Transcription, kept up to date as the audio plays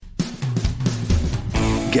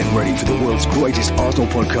Get ready for the world's greatest Arsenal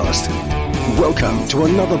podcast. Welcome to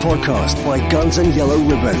another podcast by Guns and Yellow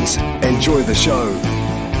Ribbons. Enjoy the show.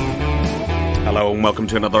 Hello and welcome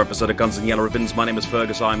to another episode of Guns and Yellow Ribbons. My name is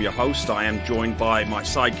Fergus. I'm your host. I am joined by my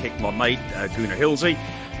sidekick, my mate, Gunnar Hilsey,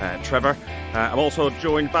 Trevor. I'm also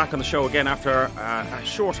joined back on the show again after a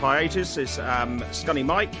short hiatus is Scunny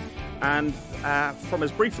Mike. And from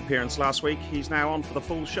his brief appearance last week, he's now on for the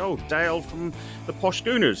full show. Dale from the Posh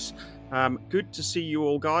Gooners. Good to see you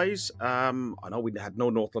all, guys. I know we had no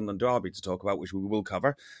North London derby to talk about, which we will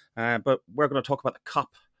cover. But we're going to talk about the Cup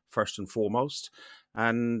first and foremost.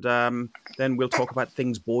 And then we'll talk about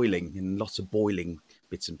things boiling and lots of boiling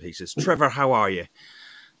bits and pieces. Trevor, how are you?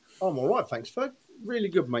 I'm all right, thanks, Ferg. Really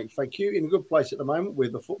good, mate. Thank you. In a good place at the moment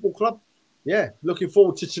with the football club. Yeah, looking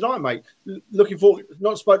forward to tonight, mate. Looking forward.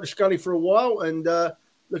 Not spoke to Scully for a while, and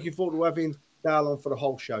looking forward to having Dale on for the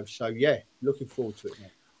whole show. So yeah, looking forward to it,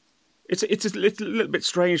 mate. It's a little bit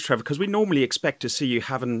strange, Trevor, because we normally expect to see you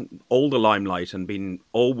having all the limelight and being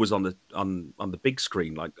always on the big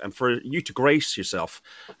screen, and for you to grace yourself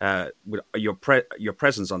with your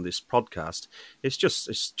presence on this podcast, it's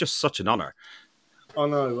just such an honour. I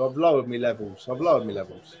know. I've lowered my levels.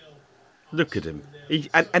 Look at him. He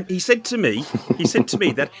said to me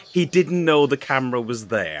that he didn't know the camera was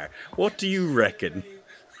there. What do you reckon?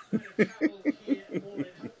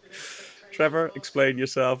 Trevor, explain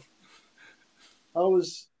yourself. You're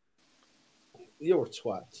a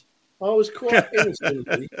twat. I was quite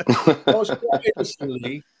innocently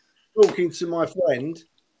talking to my friend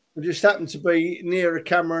who just happened to be near a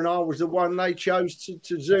camera, and I was the one they chose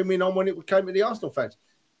to zoom in on when it came to the Arsenal fans.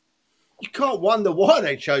 You can't wonder why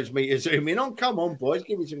they chose me to zoom in on. Come on, boys,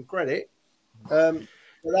 give me some credit. But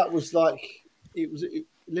that was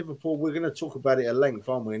Liverpool. We're going to talk about it at length,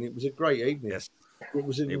 aren't we? And it was a great evening. Yes, it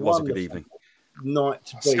was a good evening. Night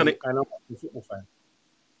to be, Scunny, and I'm a football fan.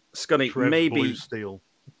 Scunny, maybe Steel.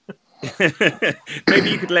 maybe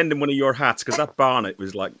you could lend him one of your hats, because that Barnet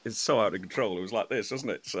was it's so out of control. It was like this,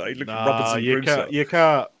 wasn't it? So he looked like Robinson Crusoe. You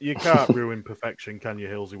can't ruin perfection, can you,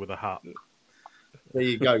 Hilsey, with a hat? There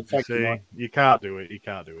you go. Thank you, Mike. You can't do it.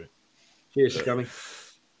 Cheers, Scunny.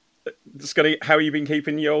 Scunny, how have you been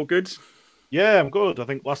keeping? You all good? Yeah, I'm good. I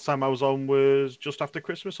think last time I was on was just after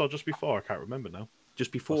Christmas or just before. I can't remember now.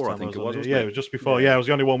 Just before, I think it was. Yeah, it was just before. Yeah, I was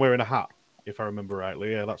the only one wearing a hat, if I remember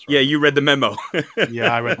rightly. Yeah, that's right. Yeah, you read the memo.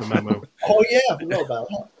 Yeah, I read the memo. Oh, yeah, I forgot about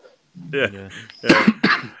that.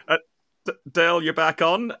 Yeah. Dale, you're back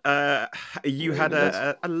on. You had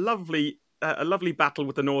a lovely battle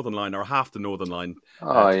with the Northern Line, or half the Northern Line.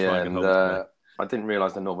 I didn't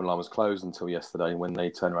realise the Northern Line was closed until yesterday when they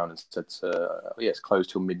turned around and said, it's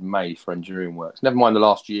closed till mid-May for engineering works. Never mind the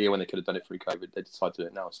last year when they could have done it through COVID. They decided to do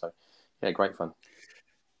it now. So, yeah, great fun.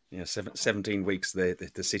 Yeah, 17 weeks,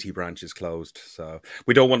 the city branch is closed. So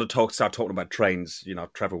we don't want to start talking about trains. You know,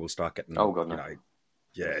 Trevor will start getting... Oh, God, no.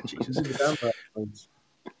 Yeah, Jesus.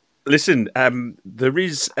 Listen, there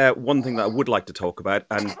is one thing that I would like to talk about,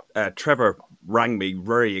 and Trevor rang me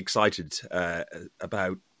very excited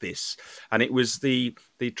about this, and it was the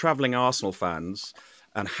travelling Arsenal fans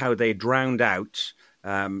and how they drowned out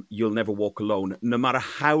You'll Never Walk Alone. No matter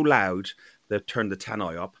how loud they've turned the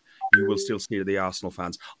tannoy up, you will still see the Arsenal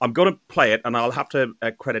fans. I'm going to play it, and I'll have to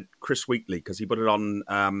credit Chris Wheatley, because he put it on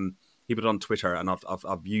Twitter, and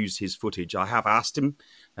I've used his footage. I have asked him.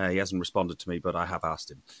 He hasn't responded to me, but I have asked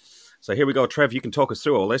him. So here we go. Trev, you can talk us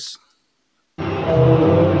through all this. At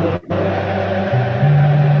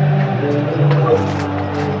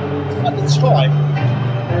the time,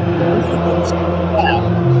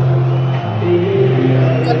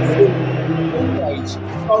 always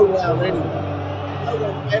so loud anyway. No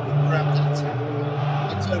one ever grabbed that tap.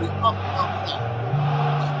 They turn it up.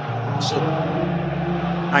 So,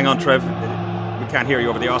 hang on, Trev. We can't hear you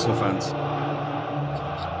over the Arsenal fans.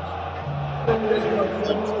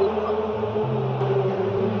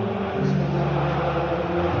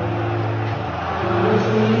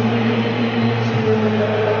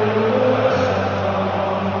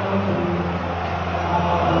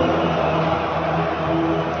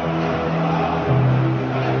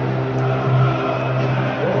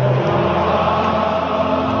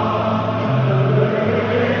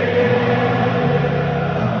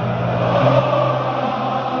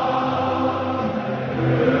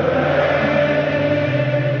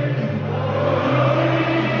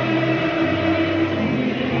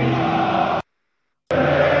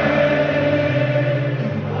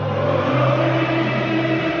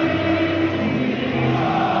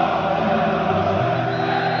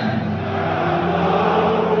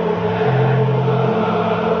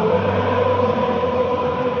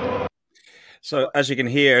 So, as you can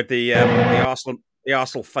hear, the The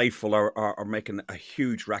Arsenal faithful are making a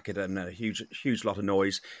huge racket and a huge lot of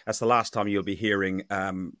noise. That's the last time you'll be hearing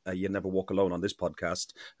 "You Never Walk Alone" on this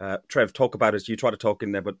podcast. Trev, talk about it. You tried to talk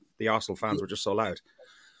in there, but the Arsenal fans were just so loud.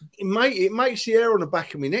 It makes the hair on the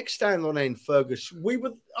back of my neck stand on end, Fergus.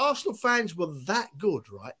 Arsenal fans were that good,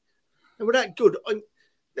 right? They were that good. I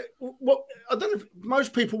don't know if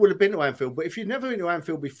most people would have been to Anfield, but if you've never been to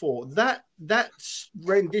Anfield before, that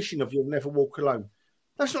rendition of "You'll Never Walk Alone,"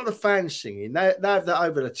 that's not the fans singing. They have that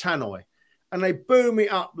over the tannoy, and they boom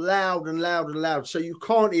it up loud and loud and loud, so you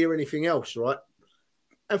can't hear anything else, right?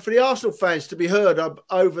 And for the Arsenal fans to be heard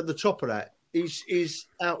over the top of that is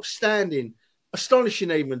outstanding.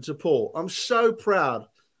 Astonishing even support. I'm so proud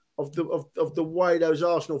of the way those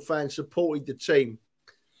Arsenal fans supported the team.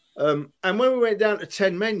 And when we went down to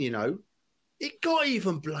 10 men, it got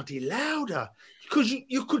even bloody louder because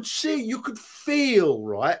you could see, you could feel,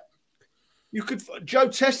 right? Joe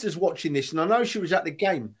Tester's watching this, and I know she was at the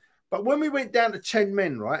game, but when we went down to 10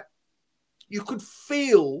 men, right, you could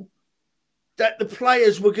feel that the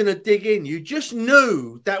players were going to dig in. You just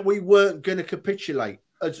knew that we weren't going to capitulate.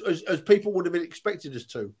 As people would have expected us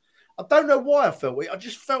to. I don't know why I felt it. I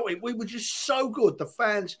just felt it. We were just so good. The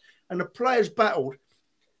fans and the players battled.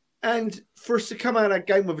 And for us to come out of that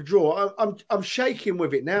game with a draw, I'm shaking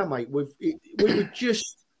with it now, mate.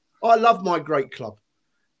 I love my great club,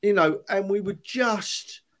 and we were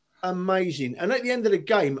just amazing. And at the end of the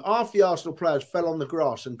game, half the Arsenal players fell on the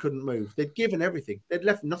grass and couldn't move. They'd given everything. They'd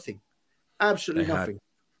left nothing. Absolutely nothing.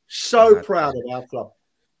 So proud of our club.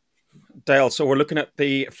 Dale, so we're looking at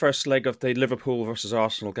the first leg of the Liverpool versus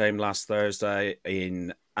Arsenal game last Thursday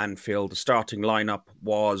in Anfield. The starting lineup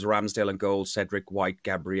was Ramsdale in goal, Cedric, White,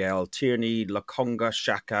 Gabriel, Tierney, Lokonga,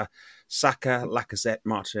 Xhaka, Saka, Lacazette,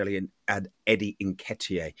 Martinelli, and Eddie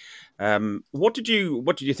Nketiah. What did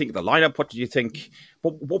you think of the lineup? What did you think?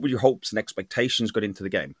 What were your hopes and expectations going into the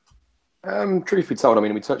game? Truth be told,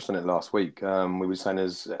 we touched on it last week. We were saying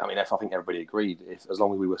I think everybody agreed, as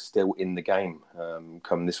long as we were still in the game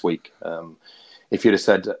come this week. If you'd have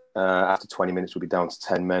said after 20 minutes we'd be down to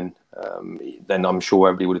 10 men, then I'm sure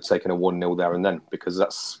everybody would have taken a 1-0 there and then, because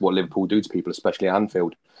that's what Liverpool do to people, especially at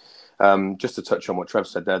Anfield. Just to touch on what Trev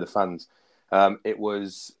said there, the fans, it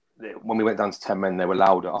was... When we went down to 10 men, they were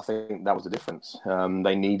louder. I think that was the difference.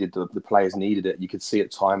 They needed, the players needed it. You could see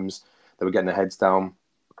at times they were getting their heads down.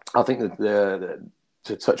 I think that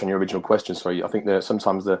to touch on your original question, I think that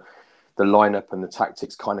sometimes the lineup and the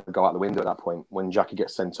tactics kind of go out the window at that point when Jackie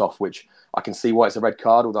gets sent off, which I can see why it's a red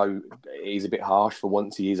card, although he's a bit harsh for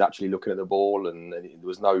once. He is actually looking at the ball and there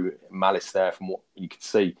was no malice there from what you could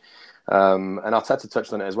see. And Arteta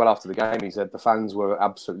touched on it as well after the game. He said the fans were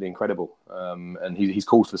absolutely incredible. And he's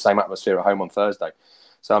called for the same atmosphere at home on Thursday.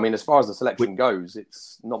 So, as far as the selection goes,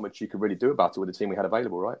 it's not much you could really do about it with the team we had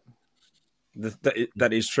available, right?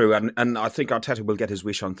 That is true, and I think Arteta will get his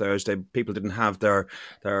wish on Thursday. People didn't have their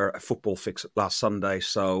football fix last Sunday,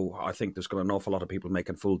 so I think there's going to be an awful lot of people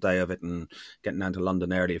making a full day of it and getting down to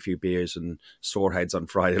London early, a few beers and sore heads on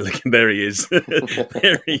Friday. Look, there he is.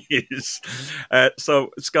 There he is. So,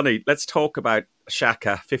 Scunny, let's talk about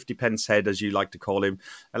Xhaka, 50 pence head, as you like to call him.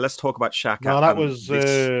 And let's talk about Xhaka. No, that was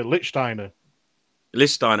Lichtsteiner.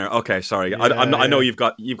 Lichtsteiner. Okay, sorry. Yeah, I know you've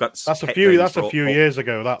got. That's a few years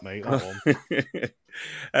ago, that mate. That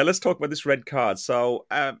one. Let's talk about this red card. So,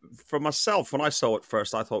 for myself, when I saw it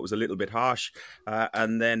first, I thought it was a little bit harsh,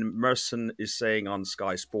 and then Merson is saying on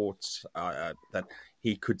Sky Sports that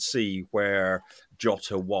he could see where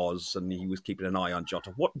Jota was, and he was keeping an eye on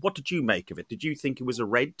Jota. What did you make of it? Did you think it was a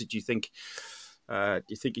red? Did you think? Do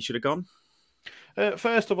you think he should have gone?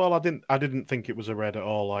 First of all, I didn't think it was a red at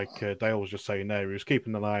all. Like Dale was just saying there, he was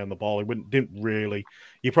keeping an eye on the ball. He didn't really.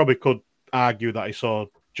 You probably could argue that he saw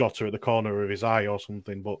Jota at the corner of his eye or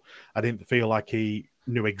something, but I didn't feel like he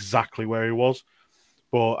knew exactly where he was.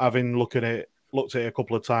 But having looked at it a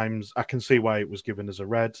couple of times, I can see why it was given as a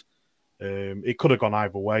red. It could have gone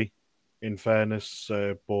either way, in fairness.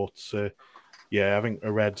 But I think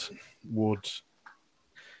a red would.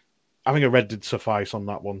 I think a red did suffice on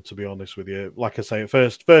that one, to be honest with you. Like I say,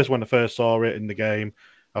 first when I first saw it in the game,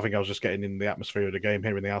 I think I was just getting in the atmosphere of the game,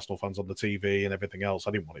 hearing the Arsenal fans on the TV and everything else. I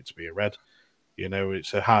didn't want it to be a red.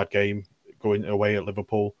 It's a hard game going away at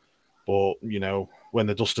Liverpool. But, when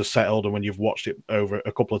the dust has settled and when you've watched it over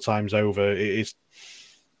a couple of times over, it is...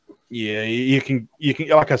 Yeah, you can,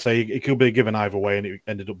 like I say, it could be given either way and it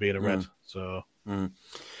ended up being a red. So...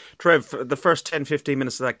 Trev, the first 10, 15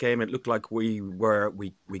 minutes of that game, it looked like we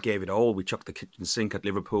gave it all. We chucked the kitchen sink at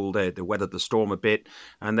Liverpool. They weathered the storm a bit.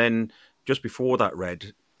 And then just before that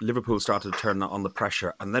red, Liverpool started to turn on the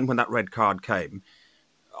pressure. And then when that red card came,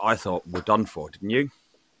 I thought we're done for, didn't you?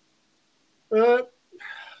 Well,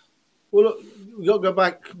 look, we've got to go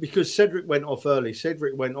back because Cedric went off early.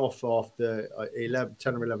 Cedric went off after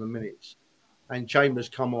 10 or 11 minutes, and Chambers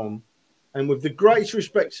come on. And with the greatest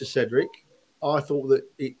respect to Cedric, I thought that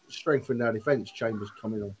it strengthened our defence, Chambers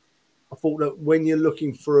coming on. I thought that when you're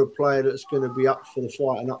looking for a player that's going to be up for the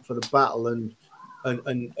fight and up for the battle and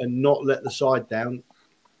not let the side down,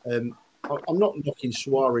 I'm not knocking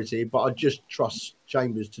Suarez here, but I just trust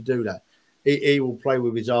Chambers to do that. He will play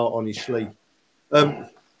with his heart on his sleeve.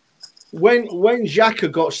 When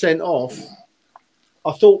Xhaka got sent off,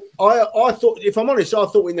 I thought, if I'm honest, I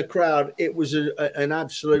thought in the crowd it was an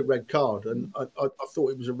absolute red card, and I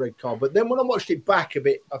thought it was a red card. But then when I watched it back a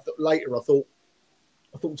bit, I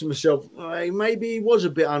thought to myself, hey, maybe he was a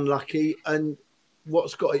bit unlucky, and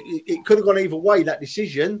it could have gone either way, that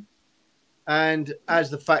decision. And as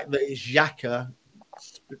the fact that it's Xhaka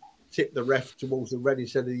tipped the ref towards the red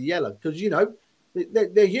instead of the yellow, because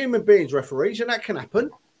they're human beings, referees, and that can happen.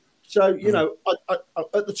 So, I,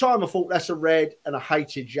 at the time, I thought that's a red, and I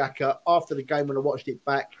hated Xhaka. After the game, when I watched it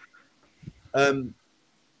back, I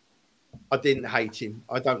didn't hate him.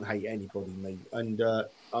 I don't hate anybody, me. And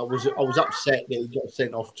I was upset that he got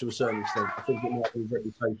sent off to a certain extent. I think it might be his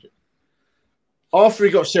reputation. After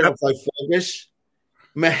he got sent off, though, Fergus,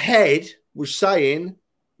 my head was saying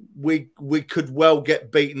we could well get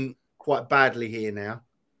beaten quite badly here now.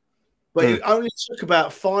 But it only took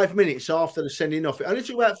about 5 minutes after the sending off. It only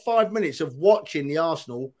took about 5 minutes of watching the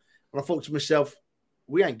Arsenal. And I thought to myself,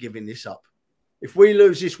 we ain't giving this up. If we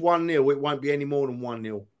lose this 1-0, it won't be any more than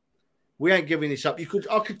 1-0. We ain't giving this up.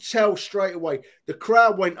 I could tell straight away. The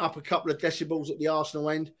crowd went up a couple of decibels at the Arsenal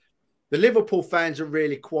end. The Liverpool fans are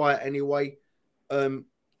really quiet anyway. And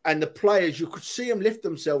the players, you could see them lift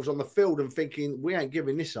themselves on the field and thinking, we ain't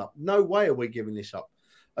giving this up. No way are we giving this up.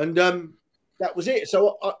 And that was it.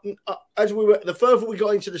 So the further we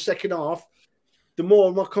got into the second half, the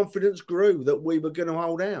more my confidence grew that we were going to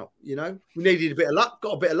hold out. We needed a bit of luck.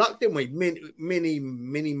 Got a bit of luck, didn't we? Mini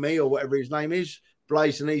me or whatever his name is,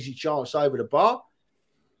 blazed an easy chance over the bar.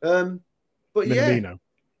 But Minamino.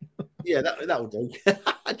 Yeah, that'll do.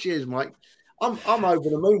 Cheers, Mike. I'm over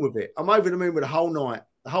the moon with it. I'm over the moon with the whole night,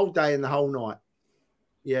 the whole day, and the whole night.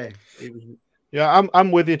 Yeah, it was. Yeah,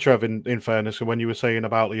 I'm with you, Trev, in fairness. And when you were saying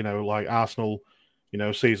about, like Arsenal,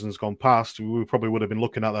 seasons gone past, we probably would have been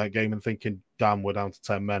looking at that game and thinking, damn, we're down to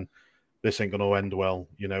 10 men. This ain't going to end well,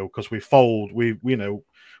 because we fold. We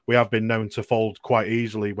have been known to fold quite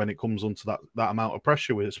easily when it comes onto that amount of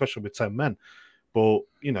pressure, especially with 10 men. But,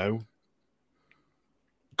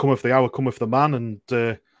 come with the hour, come with the man, and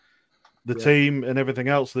the team and everything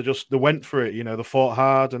else, they went for it, they fought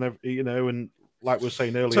hard and, and like we were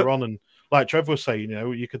saying earlier on, and like Trev was saying,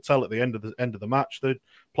 you could tell at the end of the match, the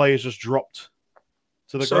players just dropped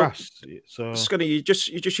to the grass. So, Scunny, you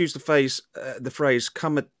just used the phrase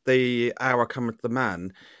 "come at the hour, come at the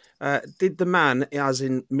man." Did the man, as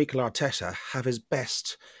in Mikel Arteta, have his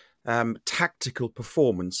best tactical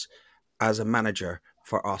performance as a manager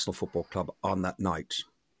for Arsenal Football Club on that night?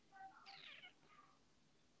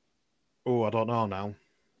 Oh, I don't know now.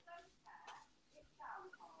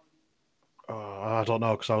 I don't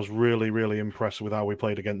know, because I was really, really impressed with how we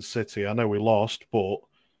played against City. I know we lost, but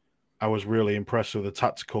I was really impressed with the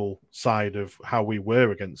tactical side of how we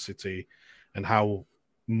were against City and how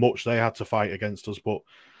much they had to fight against us. But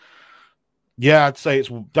yeah, I'd say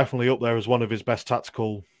it's definitely up there as one of his best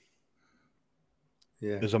tactical.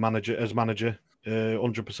 Yeah, as manager,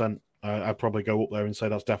 100%. I'd probably go up there and say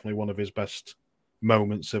that's definitely one of his best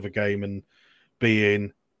moments of a game, and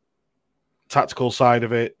being tactical side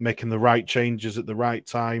of it, making the right changes at the right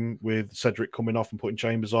time with Cedric coming off and putting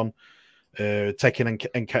Chambers on, taking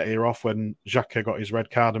Nketiah off when Xhaka got his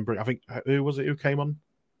red card, and I think, who was it who came on?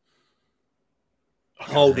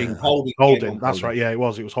 Holding. That's right. Yeah, it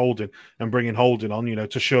was Holding, and bringing Holding on,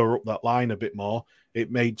 to shore up that line a bit more.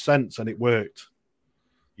 It made sense and it worked.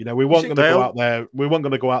 We weren't going to go out there. We weren't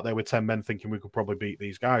going to go out there with 10 men thinking we could probably beat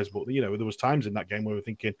these guys. But there was times in that game where we were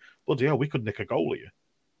thinking, bloody hell, we could nick a goal here.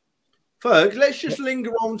 Ferg, let's just linger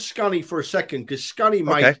on Scunny for a second, because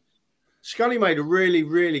Scunny made a really,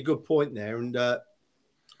 really good point there, and I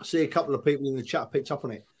see a couple of people in the chat picked up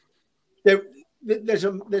on it. There is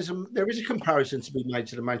a comparison to be made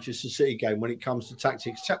to the Manchester City game when it comes to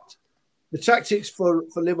tactics. The tactics for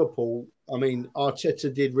Liverpool, I mean,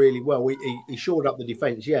 Arteta did really well. He shored up the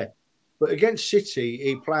defence, yeah. But against City,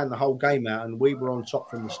 he planned the whole game out, and we were on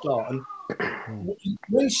top from the start. And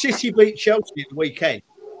when City beat Chelsea at the weekend,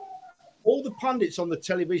 all the pundits on the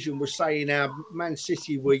television were saying how Man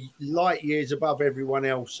City were light years above everyone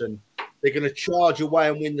else, and they're going to charge away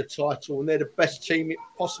and win the title, and they're the best team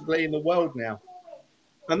possibly in the world now.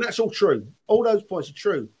 And that's all true. All those points are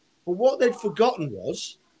true. But what they'd forgotten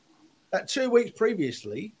was that 2 weeks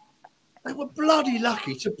previously, they were bloody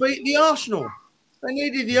lucky to beat the Arsenal. They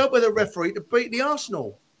needed the help of the referee to beat the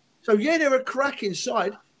Arsenal. So, yeah, they're a cracking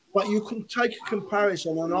side, but you can take a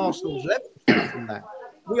comparison on Arsenal's level from that.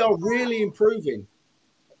 We are really improving.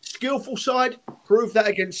 Skillful side, proved that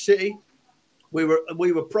against City. We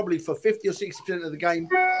were probably for 50 or 60% of the game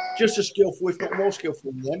just as skillful, if not more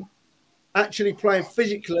skillful than them. Actually playing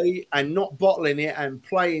physically and not bottling it and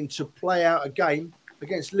playing to play out a game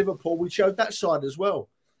against Liverpool, we showed that side as well.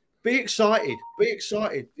 Be excited. Be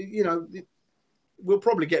excited. You know, we'll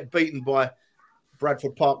probably get beaten by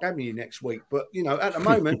Bradford Park Avenue next week. But, you know, at the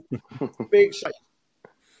moment, be excited.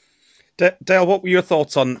 Dale, what were your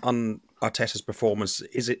thoughts on Arteta's performance?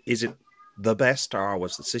 Is it the best, or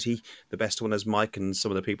was the City the best one, as Mike and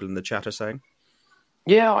some of the people in the chat are saying?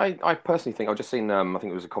 Yeah, I personally think I've just seen. I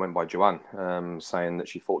think it was a comment by Joanne saying that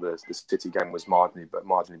she thought the City game was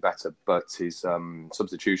marginally better, but his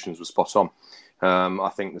substitutions were spot on. I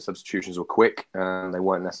think the substitutions were quick and they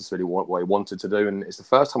weren't necessarily what he wanted to do. And it's the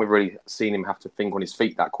first time we've really seen him have to think on his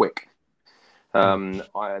feet that quick.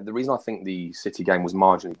 The reason I think the City game was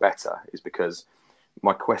marginally better is because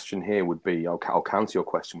my question here would be, I'll counter your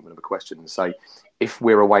question with another question and say, if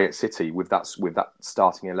we're away at City with that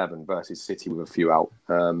starting 11 versus City with a few out,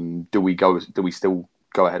 do we still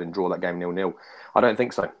go ahead and draw that game 0-0? I don't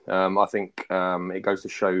think so. I think it goes to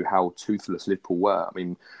show how toothless Liverpool were. I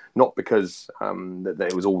mean, not because that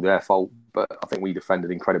it was all their fault, but I think we defended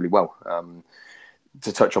incredibly well.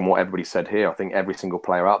 To touch on what everybody said here, I think every single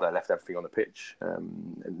player out there left everything on the pitch.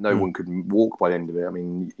 No one could walk by the end of it. I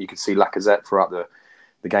mean, you could see Lacazette throughout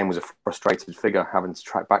the game was a frustrated figure, having to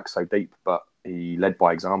track back so deep, but he led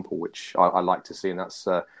by example, which I like to see, and that's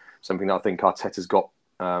something that I think Arteta's got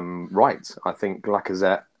right. I think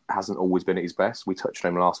Lacazette hasn't always been at his best. We touched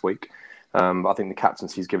on him last week. But I think the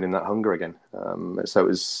captaincy's given him that hunger again. So it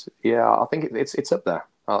was, I think it's up there.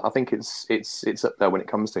 I think it's up there when it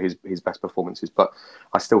comes to his best performances. But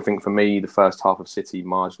I still think, for me, the first half of City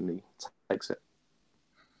marginally takes it.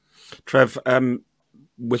 Trev,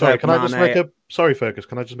 Sorry, Fergus,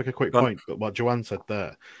 can I just make a quick point? But what Joanne said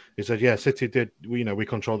there, he said, yeah, City did, we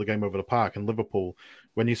controlled the game over the park, and Liverpool,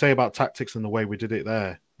 when you say about tactics and the way we did it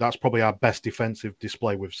there, that's probably our best defensive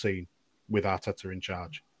display we've seen with Arteta in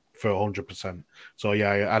charge for 100%. So,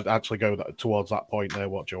 yeah, I'd actually go towards that point there,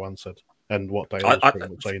 what Joanne said, and what Dale was pretty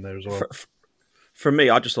much saying there as well. For me,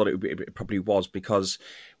 I just thought it probably was because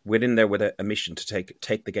we're in there with a mission to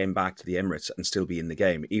take the game back to the Emirates and still be in the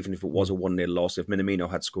game, even if it was a 1-0 loss. If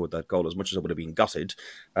Minamino had scored that goal, as much as I would have been gutted,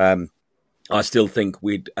 I still think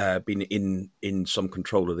we'd been in some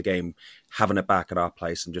control of the game, having it back at our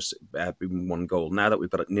place and just being one goal. Now that we've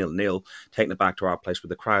got it 0-0, taking it back to our place with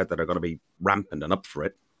the crowd that are going to be rampant and up for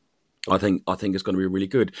it, I think it's going to be really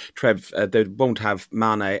good. Trev, they won't have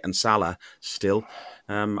Mane and Salah still.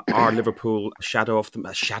 Are Liverpool a shadow of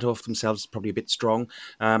themselves? Probably a bit strong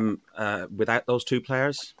without those two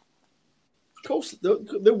players. Of course,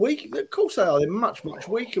 they're weak. Of course they are. They're much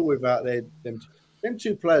weaker without them. Them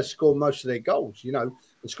two players score most of their goals. And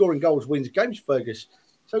scoring goals wins games, Fergus.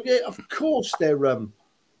 So yeah, of course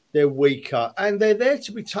they're weaker, and they're there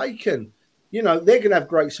to be taken. They're going to have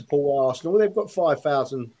great support at Arsenal. They've got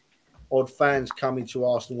 5,000 odd fans coming to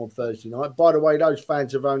Arsenal on Thursday night. By the way, those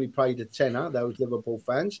fans have only paid a tenner. Those Liverpool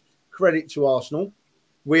fans. Credit to Arsenal.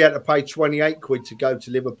 We had to pay 28 quid to go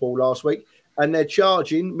to Liverpool last week, and they're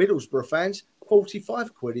charging Middlesbrough fans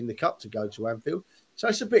 45 quid in the cup to go to Anfield. So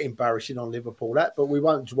it's a bit embarrassing on Liverpool, but we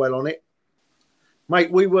won't dwell on it.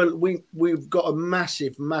 Mate, we've got a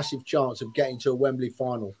massive chance of getting to a Wembley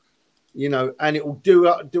final. And it will do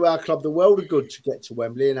our club the world of good to get to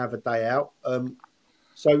Wembley and have a day out.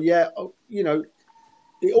 So, yeah,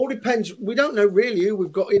 it all depends. We don't know really who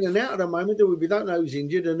we've got in and out at the moment. We don't know who's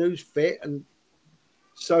injured and who's fit. And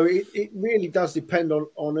so it really does depend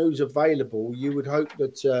on who's available. You would hope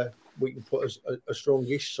that we can put a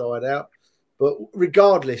strongish side out. But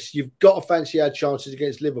regardless, you've got to fancy our chances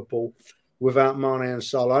against Liverpool without Mane and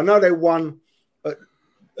Salah. I know they won at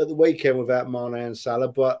the weekend without Mane and Salah,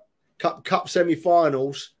 but cup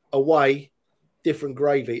semi-finals away, different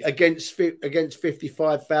gravy against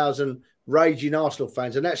 55,000 raging Arsenal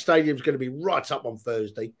fans, and that stadium's going to be right up on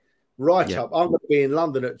Thursday, up. I'm going to be in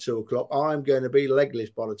London at 2:00. I'm going to be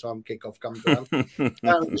legless by the time kickoff comes around.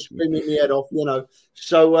 I'm screaming my head off,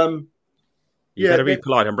 So, you better be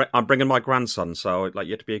polite. I'm bringing my grandson, so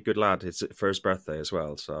you have to be a good lad. It's for his birthday as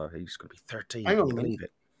well, so he's going to be 13. Hang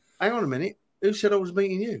on a minute. Who said I was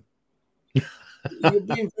meeting you? You're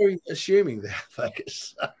being very assuming there,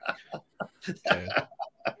 Fergus.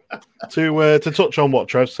 To touch on what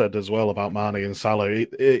Trev said as well about Mane and Salah,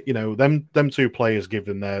 them two players give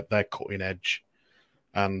them their cutting edge,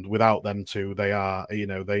 and without them two, they are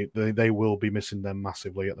they will be missing them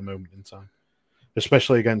massively at the moment in time,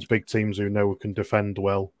 especially against big teams who know can defend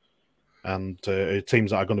well, and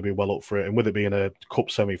teams that are going to be well up for it. And with it being a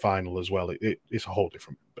cup semi-final as well, it's a whole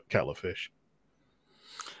different kettle of fish.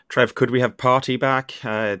 Trev, could we have Partey back?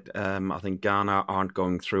 I think Ghana aren't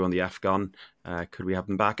going through on the AFCON. Could we have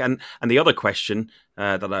them back? And the other question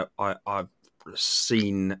that I've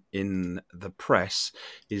seen in the press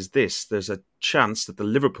is this. There's a chance that the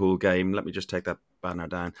Liverpool game, let me just take that banner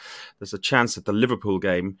down. There's a chance that the Liverpool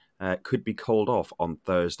game could be called off on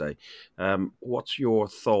Thursday. What's your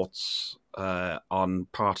thoughts on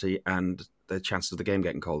Partey and the chances of the game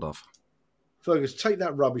getting called off? Fergus, take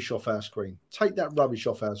that rubbish off our screen. Take that rubbish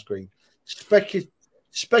off our screen.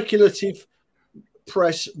 Speculative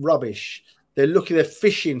press rubbish. They're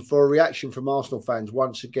fishing for a reaction from Arsenal fans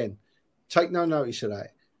once again. Take no notice of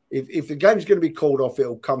that. If the game's going to be called off,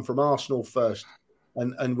 it'll come from Arsenal first.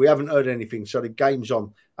 And we haven't heard anything, so the game's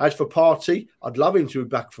on. As for Partey, I'd love him to be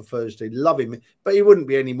back for Thursday. Love him. But he wouldn't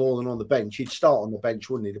be any more than on the bench. He'd start on the bench,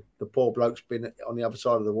 wouldn't he? The poor bloke's been on the other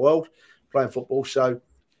side of the world playing football. So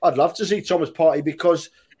I'd love to see Thomas Partey, because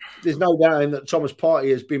there's no doubting that Thomas Partey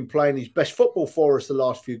has been playing his best football for us the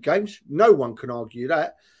last few games. No one can argue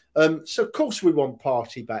that. So, of course, we want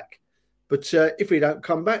Partey back. But if he don't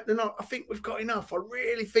come back, then I think we've got enough. I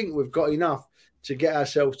really think we've got enough to get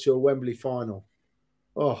ourselves to a Wembley final.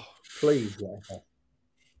 Oh, please. Yeah.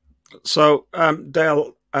 So,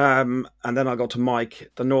 Dale, and then I'll go to Mike.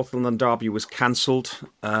 The North London derby was cancelled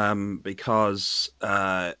because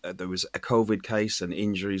there was a COVID case and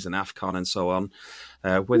injuries and AFCON and so on.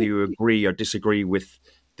 Whether you agree or disagree with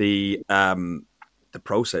the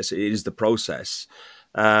process, it is the process.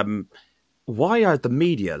 Why are the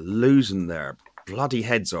media losing their bloody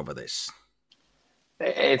heads over this?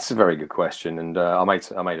 It's a very good question, and I made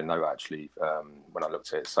a note actually when I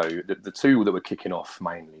looked at it. So the two that were kicking off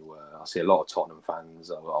mainly were, I see a lot of Tottenham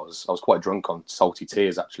fans. I was quite drunk on salty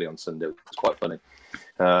tears actually on Sunday. It was quite funny.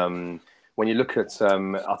 When you look at,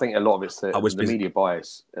 I think a lot of it's the media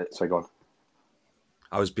bias. So go on.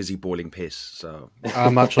 I was busy boiling piss, so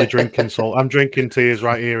I'm actually drinking salt. I'm drinking tears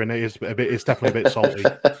right here, and it's definitely a bit salty.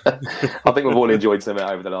 I think we've all enjoyed some of it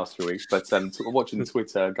over the last few weeks, but watching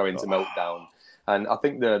Twitter go into meltdown. And I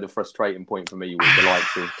think the frustrating point for me was the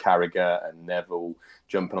likes of Carragher and Neville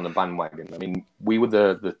jumping on the bandwagon. I mean, we were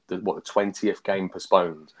the 20th game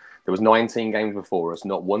postponed. There was 19 games before us,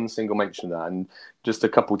 not one single mention of that. And just a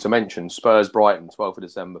couple to mention: Spurs Brighton, 12th of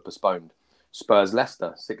December, postponed. Spurs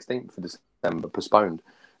Leicester, 16th of December, postponed.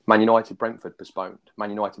 Man United Brentford, postponed. Man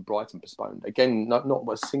United Brighton, postponed. Again, not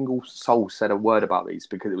a single soul said a word about these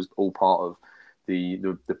because it was all part of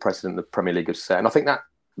the precedent the Premier League has set. And I think that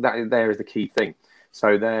there is the key thing.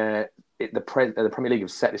 So the Premier League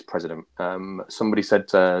have set this precedent. Somebody said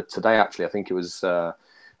today, actually, I think it was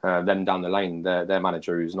them down the lane, their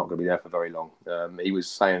manager, who's not going to be there for very long. He was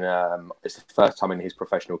saying it's the first time in his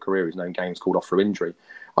professional career he's known games called off for injury.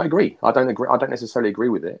 I agree. I don't necessarily agree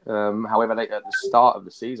with it. However, at the start of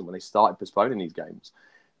the season, when they started postponing these games,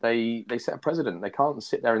 they set a precedent. They can't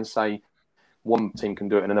sit there and say one team can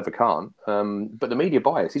do it and another can't. But the media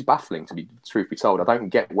bias is baffling, to be truth be told. I don't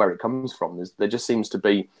get where it comes from. There just seems to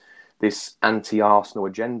be this anti-Arsenal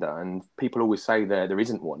agenda, and people always say there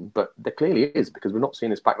isn't one, but there clearly is, because we're not seeing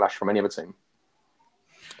this backlash from any other team.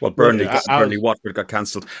 Well, Burnley Watford got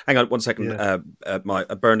cancelled. Hang on 1 second. Yeah.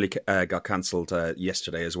 Burnley got cancelled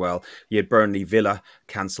yesterday as well. You had Burnley Villa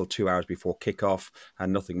cancelled 2 hours before kickoff,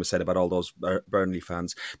 and nothing was said about all those Burnley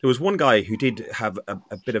fans. There was one guy who did have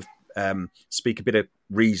a bit of speak a bit of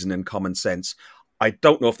reason and common sense. I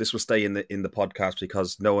don't know if this will stay in the podcast,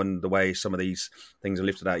 because knowing the way some of these things are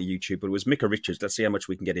lifted out of YouTube, but it was Micah Richards. Let's see how much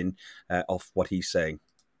we can get in off what he's saying.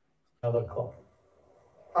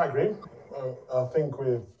 I agree. I think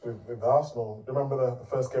with Arsenal, remember the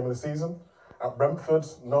first game of the season at Brentford?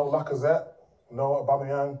 No Lacazette, no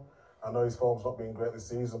Aubameyang. I know his form's not been great this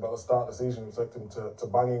season, but at the start of the season, we expect him to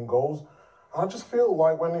bang in goals. And I just feel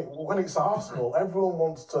like when it's Arsenal, everyone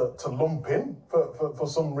wants to lump in for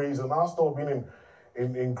some reason. Arsenal have been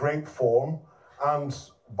in great form, and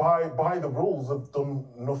by the rules have done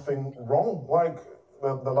nothing wrong. Like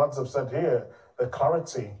the lads have said here, the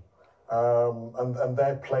clarity, and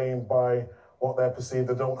they're playing by what they're perceived.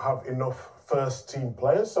 They don't have enough first team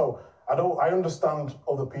players. So I understand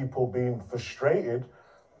other people being frustrated,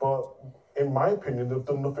 but in my opinion, they've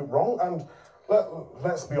done nothing wrong. And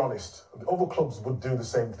let's be honest, other clubs would do the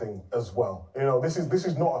same thing as well. You know, this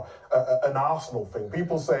is not an Arsenal thing.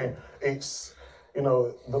 People saying you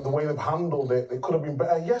know, the way they've handled it, it could have been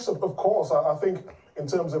better. Yes, of course. I think in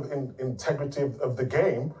terms of integrity of the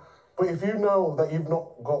game, but if you know that you've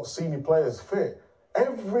not got senior players fit,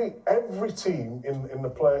 every team in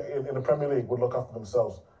the Premier League would look after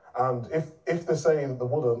themselves. And if they say that they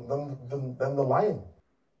wouldn't, then they're lying.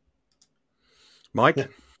 Mike?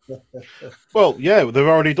 Well, yeah, they've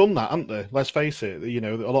already done that, haven't they? Let's face it. You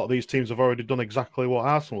know, a lot of these teams have already done exactly what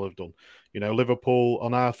Arsenal have done. You know, Liverpool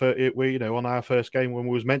on our first game when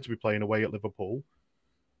we was meant to be playing away at Liverpool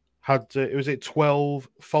had 12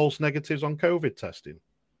 false negatives on COVID testing.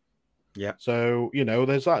 Yeah. So you know,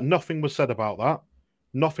 there's that. Nothing was said about that.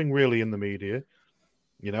 Nothing really in the media.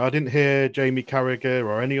 You know, I didn't hear Jamie Carragher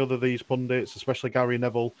or any other of these pundits, especially Gary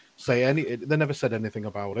Neville, say any. They never said anything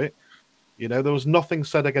about it. You know, there was nothing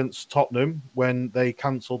said against Tottenham when they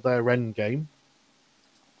cancelled their Rennes game.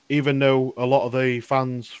 Even though a lot of the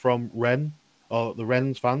fans from Rennes, or the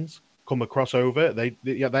Rennes fans, come across over, they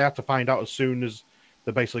had to find out as soon as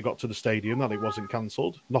they basically got to the stadium that it wasn't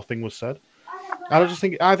cancelled. Nothing was said.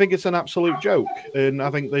 And I think it's an absolute joke, and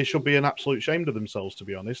I think they should be an absolute shame to themselves, to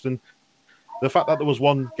be honest. And the fact that there was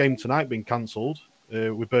one game tonight being cancelled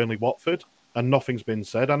with Burnley Watford, and nothing's been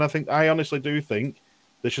said, and I honestly do think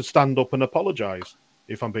they should stand up and apologise,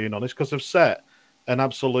 if I'm being honest, because they've set an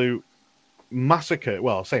absolute massacre.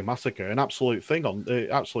 Well, I say massacre, an absolute thing on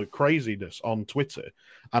absolute craziness on Twitter,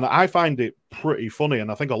 and I find it pretty funny.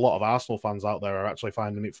 And I think a lot of Arsenal fans out there are actually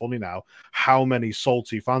finding it funny now how many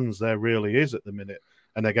salty fans there really is at the minute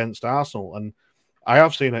and against Arsenal. And I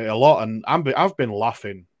have seen it a lot, and I've been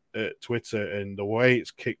laughing at Twitter and the way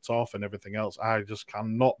it's kicked off and everything else. I just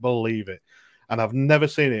cannot believe it, and I've never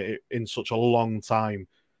seen it in such a long time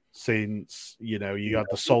since, you know, you had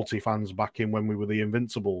the salty fans back in when we were the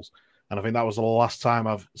Invincibles. And I think that was the last time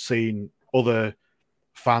I've seen other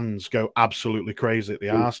fans go absolutely crazy at the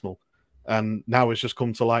Arsenal. And now it's just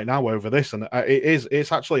come to light now over this. And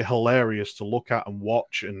it's actually hilarious to look at and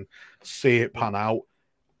watch and see it pan out.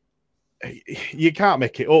 You can't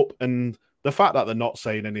make it up. And the fact that they're not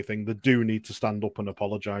saying anything, they do need to stand up and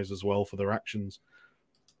apologise as well for their actions.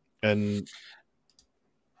 And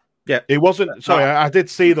yeah, it wasn't. Sorry, I did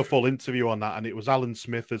see the full interview on that, and it was Alan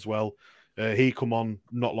Smith as well. He come on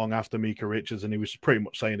not long after Micah Richards, and he was pretty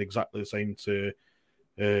much saying exactly the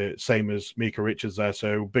same as Micah Richards there.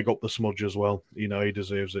 So big up the smudge as well. You know, he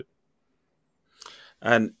deserves it.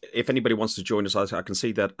 And if anybody wants to join us, I can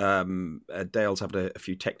see that Dale's having a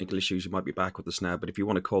few technical issues. You might be back with us now, but if you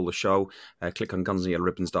want to call the show, click on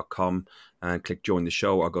gunsandyellowribbons.com and click join the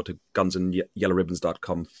show, or go to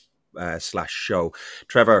gunsandyellowribbons.com /show.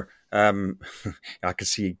 Trevor, I could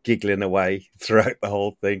see you giggling away throughout the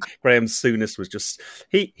whole thing. Graham Souness was just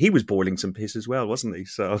he was boiling some piss as well, wasn't he?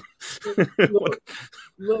 So look,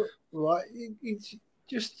 right, it's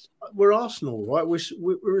just, we're Arsenal, right?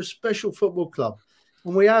 We're a special football club,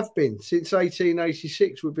 and we have been since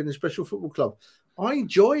 1886. We've been a special football club. I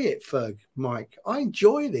enjoy it, Ferg, Mike. I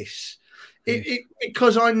enjoy this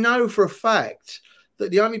because I know for a fact that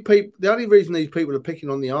the only reason these people are picking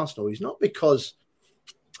on the Arsenal is not because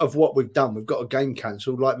of what we've done. We've got a game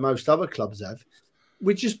cancelled like most other clubs have.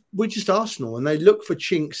 We're just Arsenal, and they look for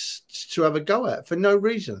chinks to have a go at for no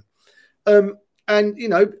reason. And you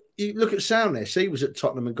know, you look at Souness. He was at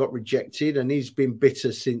Tottenham and got rejected, and he's been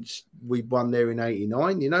bitter since we won there in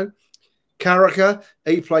 '89. You know, Carragher,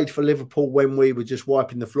 he played for Liverpool when we were just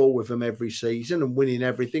wiping the floor with them every season and winning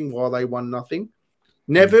everything while they won nothing.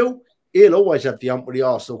 Neville, he'll always have the ump with the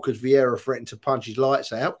Arsenal because Vieira threatened to punch his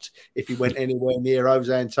lights out if he went anywhere near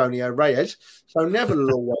Jose Antonio Reyes. So Neville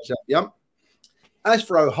will always have the ump. As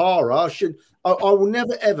for O'Hara, I will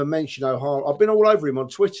never, ever mention O'Hara. I've been all over him on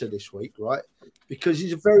Twitter this week, right? Because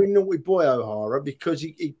he's a very naughty boy, O'Hara, because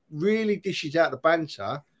he really dishes out the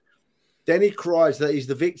banter. Then he cries that he's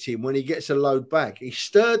the victim when he gets a load back. He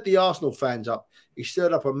stirred the Arsenal fans up. He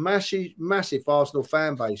stirred up a massive Arsenal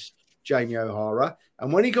fan base, Jamie O'Hara.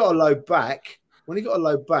 And when he got a load back,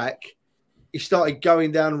 he started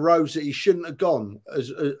going down roads that he shouldn't have gone.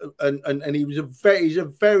 And he's a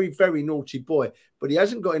very, very naughty boy. But he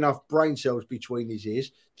hasn't got enough brain cells between his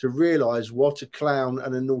ears to realise what a clown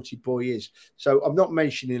and a naughty boy is. So I'm not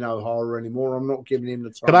mentioning O'Hara anymore. I'm not giving him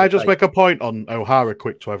the time. Can I just make a point on O'Hara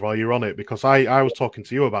quick, Trevor, while you're on it? Because I was talking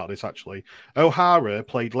to you about this, actually. O'Hara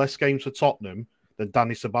played less games for Tottenham than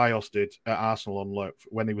Dani Ceballos did at Arsenal on loan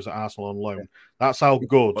when he was at Arsenal on loan. That's how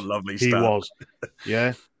good he was.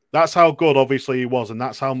 Yeah. That's how good, obviously, he was, and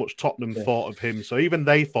that's how much Tottenham thought of him. So even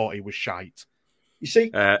they thought he was shite. You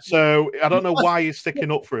see? So I don't know why he's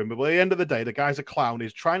sticking up for him, but at the end of the day, the guy's a clown.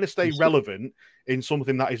 He's trying to stay relevant in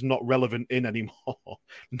something that is not relevant in anymore.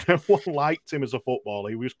 No one liked him as a footballer.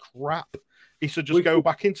 He was crap. He should just go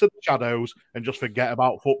back into the shadows and just forget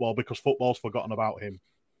about football because football's forgotten about him.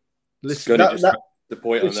 Listen, the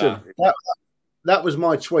point on that. That was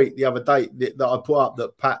my tweet the other day that I put up,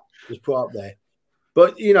 that Pat has put up there.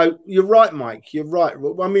 But, you know, you're right, Mike. You're right.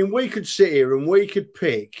 I mean, we could sit here and we could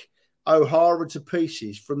pick O'Hara to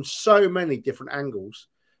pieces from so many different angles,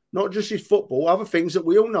 not just his football, other things that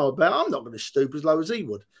we all know about. I'm not going to stoop as low as he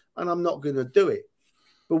would, and I'm not going to do it.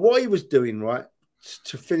 But what he was doing, right,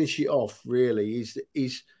 to finish it off, really,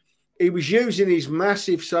 is he was using his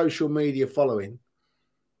massive social media following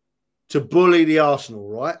to bully the Arsenal,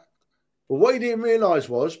 right? But what he didn't realise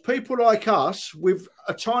was people like us with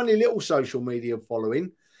a tiny little social media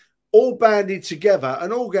following all banded together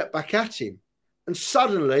and all get back at him. And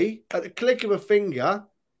suddenly, at the click of a finger,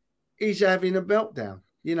 he's having a meltdown.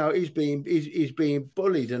 You know, he's being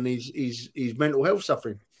bullied and he's mental health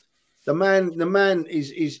suffering. The man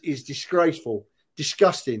is disgraceful,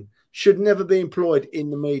 disgusting, should never be employed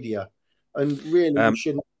in the media. And really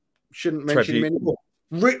shouldn't mention him anymore.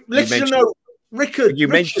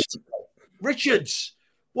 Richards.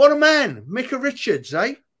 What a man. Micah Richards,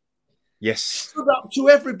 eh? Yes. Stood up to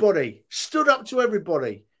everybody.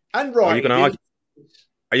 And right. Are you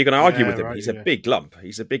going to argue with him? Right, He's a big lump.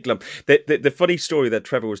 The funny story that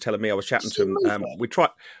Trevor was telling me, I was chatting to him. We tried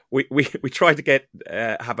to get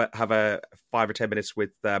have a 5 or 10 minutes with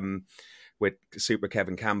Super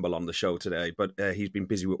Kevin Campbell on the show today, but he's been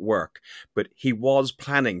busy with work. But he was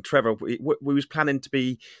planning, Trevor. We was planning to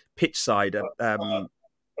be pitch side at.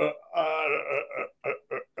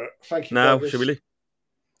 Thank you. Now, should we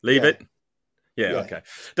leave it? Yeah. Okay.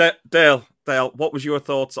 Dale, what was your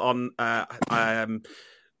thoughts on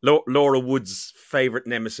Laura Wood's favourite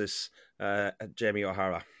nemesis, Jamie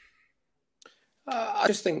O'Hara? I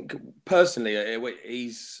just think personally,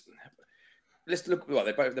 he's. Let's look. Well,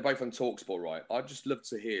 they're both on TalkSport, right? I'd just love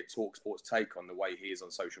to hear TalkSport's take on the way he is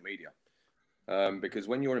on social media, because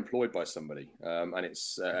when you're employed by somebody and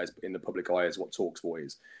it's as in the public eye as what TalkSport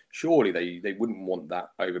is, surely they wouldn't want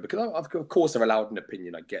that over. Because of course they're allowed an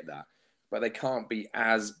opinion. I get that, but they can't be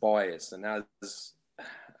as biased and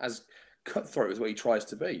as cutthroat as what he tries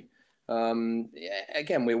to be.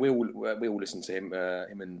 Again, we all listen to him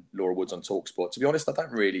and Laura Woods on TalkSport. To be honest, I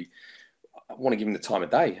don't really want to give him the time of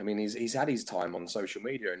day. I mean, he's had his time on social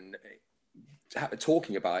media, and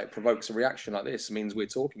talking about it provokes a reaction like this. It means we're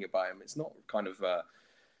talking about him. It's not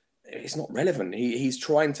it's not relevant. He's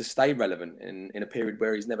trying to stay relevant in a period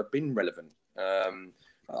where he's never been relevant.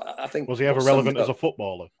 I think. Was he ever relevant as a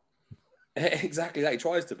footballer? Exactly that. He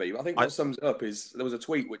tries to be. I think what sums it up is there was a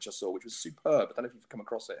tweet which I saw, which was superb. I don't know if you've come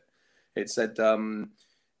across it. It said,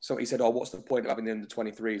 he said, what's the point of having the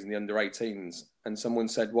under-23s and the under-18s? And someone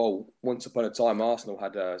said, well, once upon a time, Arsenal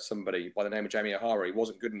had somebody by the name of Jamie O'Hara. He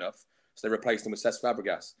wasn't good enough, so they replaced him with Cesc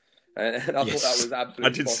Fabregas. And I thought that was absolutely. I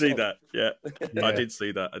did see that. Yeah. I did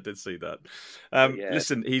see that.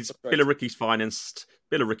 Listen, he's Billericay's finest.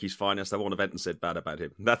 Billericay's finest. I won't have said bad about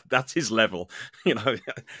him. That's his level, you know.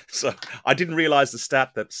 So I didn't realise the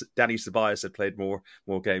stat that Danny Ceballos had played more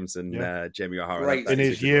games than Jamie O'Hara. In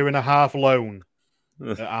his year and a half loan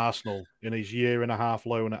at Arsenal. In his year and a half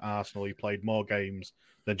loan at Arsenal, he played more games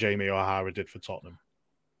than Jamie O'Hara did for Tottenham.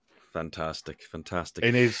 Fantastic.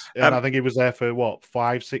 In his, and I think he was there for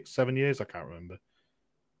 5, 6, 7 years. I can't remember.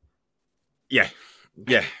 Yeah.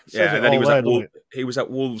 And then he was at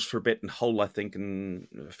Wolves for a bit, and Hull, I think, and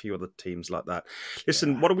a few other teams like that.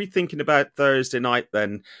 Listen, what are we thinking about Thursday night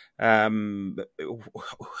then? Who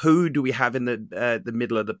do we have in the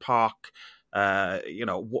middle of the park?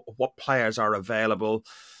 What players are available?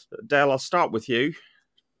 Dale, I'll start with you.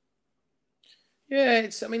 Yeah,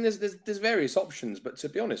 there's various options, but to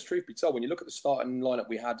be honest, truth be told, when you look at the starting lineup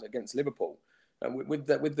we had against Liverpool, with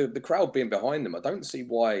the crowd being behind them, I don't see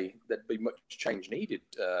why there'd be much change needed,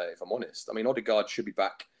 if I'm honest. I mean, Odegaard should be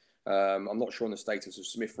back. I'm not sure on the status of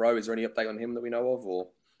Smith Rowe. Is there any update on him that we know of? Or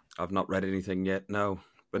I've not read anything yet, no.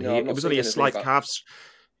 But it was only a slight calf.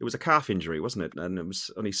 It was a calf injury, wasn't it? And it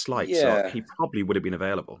was only slight, so he probably would have been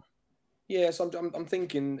available. Yeah, so I'm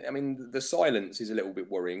thinking, I mean, the silence is a little bit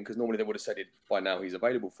worrying because normally they would have said it by now he's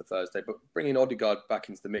available for Thursday. But bringing Odegaard back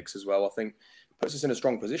into the mix as well, I think, puts us in a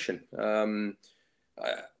strong position. I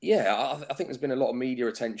think there's been a lot of media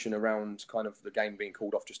attention around kind of the game being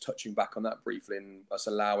called off, just touching back on that briefly and us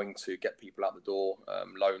allowing to get people out the door,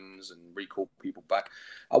 loans and recall people back.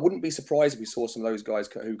 I wouldn't be surprised if we saw some of those guys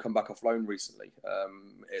who come back off loan recently,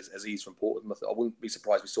 as he's from Portsmouth. I wouldn't be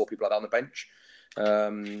surprised if we saw people out on the bench.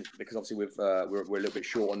 Because obviously we're a little bit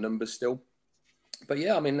short on numbers still. But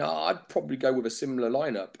yeah, I mean, I'd probably go with a similar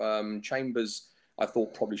lineup. Chambers, I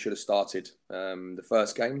thought probably should have started the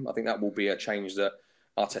first game. I think that will be a change that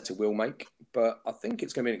Arteta will make. But I think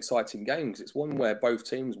it's going to be an exciting game because it's one where both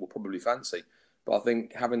teams will probably fancy. But I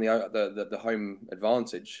think having the home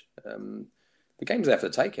advantage, the game's there for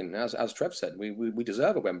the taking. As Trev said, we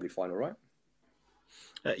deserve a Wembley final, right?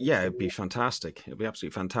 Yeah, it'd be fantastic. It'd be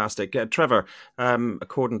absolutely fantastic. Trevor,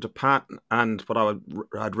 according to Pat and what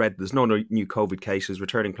I'd read, there's no new COVID cases,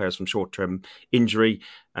 returning players from short-term injury.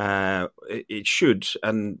 It should,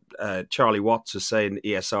 and Charlie Watts is saying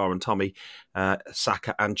ESR and Tommy,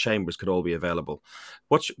 Saka and Chambers could all be available.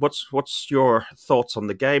 What's your thoughts on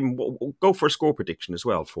the game? We'll go for a score prediction as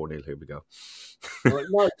well. 4-0, here we go.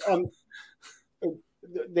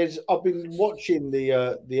 I've been watching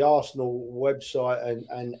the Arsenal website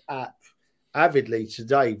and app avidly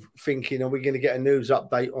today, thinking, are we going to get a news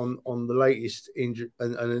update on the latest injury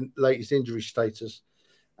and latest injury status?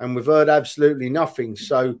 And we've heard absolutely nothing.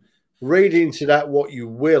 So read into that what you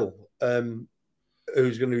will.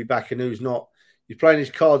 Who's going to be back and who's not? He's playing his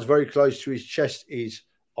cards very close to his chest. Is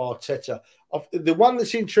Arteta. The one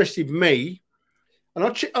that's interested me, and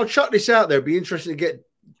I'll chuck this out there. It'd be interesting to get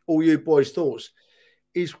all you boys' thoughts.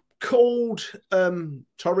 He's called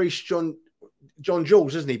Tyrese John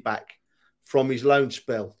Jules, isn't he, back from his loan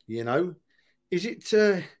spell? You know, is it?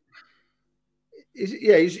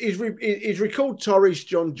 Yeah, he's recalled Tyrese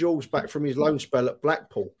John Jules back from his loan spell at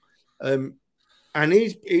Blackpool, and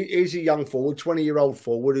he's a young forward, 20-year-old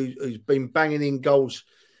forward who's been banging in goals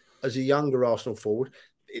as a younger Arsenal forward.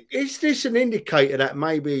 Is this an indicator that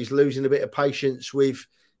maybe he's losing a bit of patience with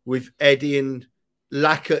Eddie and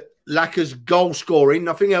Lacker's goal scoring,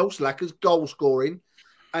 nothing else, Lacker's goal scoring,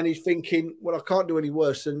 and he's thinking, well, I can't do any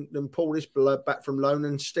worse than pull this bloke back from loan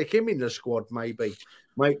and stick him in the squad, maybe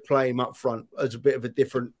play him up front as a bit of a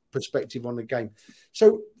different perspective on the game.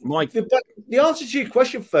 So, Mike, the answer to your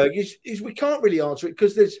question, Ferg, is we can't really answer it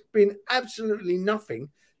because there's been absolutely nothing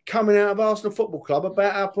coming out of Arsenal Football Club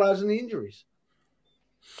about our players and the injuries.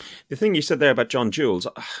 The thing you said there about John Jules,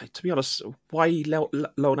 to be honest, why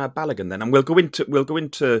loan out Balogun then? And we'll go into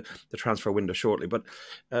the transfer window shortly. But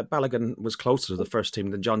Balogun was closer to the first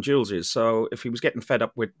team than John Jules is. So if he was getting fed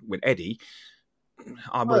up with Eddie,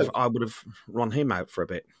 I would have run him out for a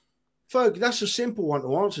bit. Ferg, that's a simple one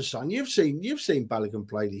to answer, son. You've seen Balogun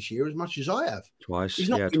play this year as much as I have. Twice. He's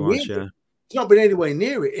not been anywhere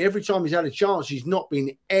near it. Every time he's had a chance, he's not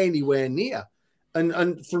been anywhere near.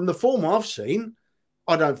 And from the form I've seen,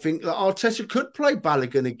 I don't think that Arteta could play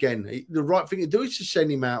Balogun again. The right thing to do is to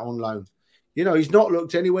send him out on loan. You know, he's not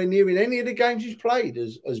looked anywhere near in any of the games he's played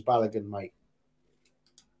as Balogun, mate.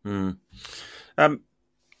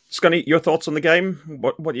 Scunny, your thoughts on the game?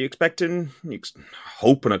 What are you expecting?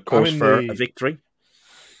 Hoping, of course, for a victory.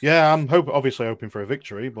 Yeah, I'm obviously hoping for a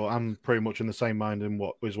victory, but I'm pretty much in the same mind in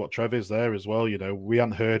what Trev is there as well. You know, we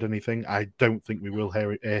haven't heard anything. I don't think we will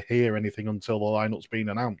hear anything until the lineup's been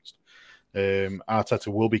announced. Arteta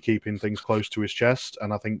will be keeping things close to his chest,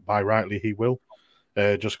 and I think by rightly he will,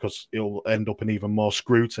 just because it'll end up in even more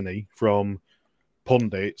scrutiny from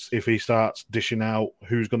pundits if he starts dishing out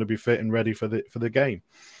who's going to be fit and ready for the game.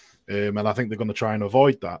 And I think they're going to try and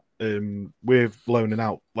avoid that. With loaning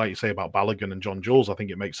out, like you say, about Balogun and John Jules, I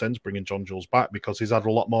think it makes sense bringing John Jules back because he's had a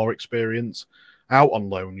lot more experience out on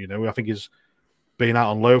loan. You know, I think he's been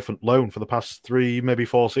out on loan for the past 3, maybe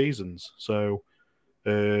 4 seasons. So.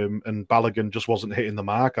 And Balogun just wasn't hitting the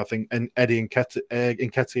mark. I think, and Eddie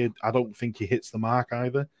Nketiah, I don't think he hits the mark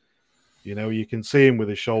either. You know, you can see him with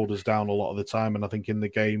his shoulders down a lot of the time, and I think in the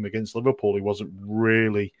game against Liverpool, he wasn't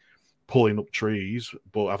really pulling up trees.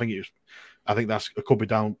 But I think that could be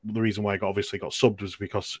down. The reason why he obviously got subbed was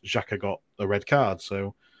because Xhaka got a red card.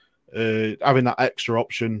 So having that extra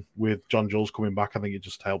option with John Jules coming back, I think it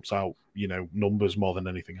just helps out. You know, numbers more than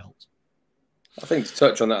anything else. I think to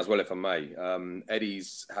touch on that as well, if I may,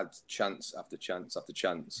 Eddie's had chance after chance after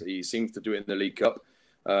chance. He seems to do it in the League Cup,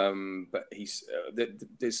 but it's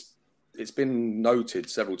been noted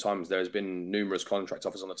several times. There has been numerous contract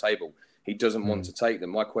offers on the table. He doesn't want to take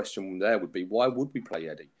them. My question there would be, why would we play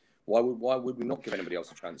Eddie? Why would we not give anybody else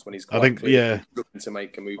a chance when he's looking to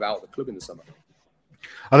make a move out of the club in the summer?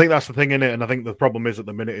 I think that's the thing in it, and I think the problem is at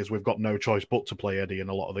the minute is we've got no choice but to play Eddie in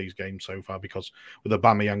a lot of these games so far because with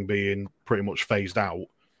Aubameyang being pretty much phased out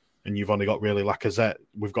and you've only got really Lacazette,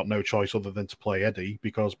 we've got no choice other than to play Eddie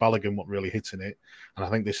because Balogun wasn't really hitting it. And I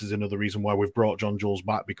think this is another reason why we've brought John Jules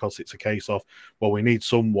back because it's a case of, well, we need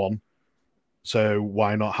someone, so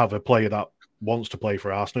why not have a player that wants to play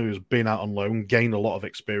for Arsenal, who's been out on loan, gained a lot of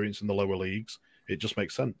experience in the lower leagues. It just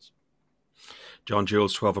makes sense. John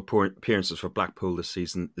Jules, 12 appearances for Blackpool this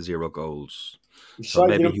season, 0 goals. So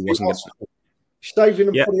maybe he wasn't saving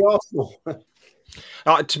them for the Arsenal.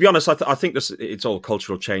 To be honest, I think it's all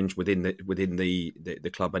cultural change within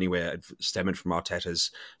the club anyway, stemming from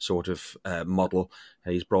Arteta's sort of model.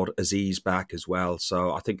 He's brought Aziz back as well,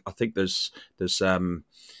 so I think there's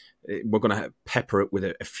we're going to pepper it with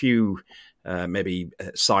a few maybe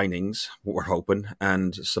signings, what we're hoping,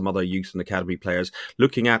 and some other youth and academy players.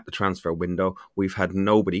 Looking at the transfer window, we've had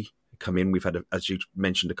nobody come in. We've had, as you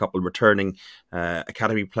mentioned, a couple of returning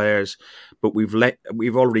academy players, but we've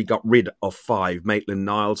already got rid of 5.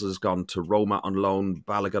 Maitland-Niles has gone to Roma on loan,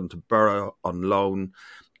 Balogun to Borough on loan.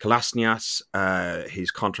 Kolasinac,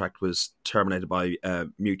 his contract was terminated by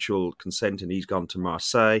mutual consent, and he's gone to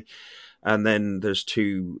Marseille. And then there's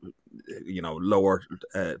 2, lower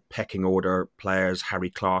pecking order players.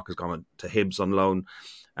 Harry Clark has gone to Hibs on loan,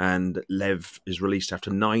 and Lev is released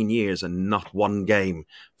after 9 years and not one game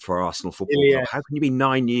for Arsenal Football Club. How can you be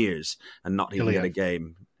 9 years and not even get a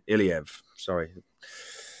game? Iliev, sorry.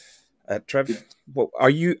 Trev, are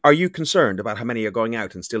you concerned about how many are going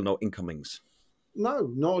out and still no incomings?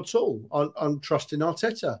 No, not at all. I'm trusting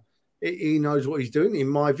Arteta. He knows what he's doing, in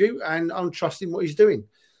my view, and I'm trusting what he's doing.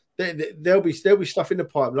 There'll be stuff in the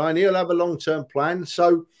pipeline. He'll have a long-term plan.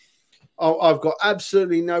 So I've got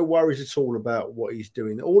absolutely no worries at all about what he's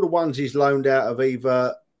doing. All the ones he's loaned out have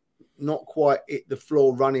either not quite hit the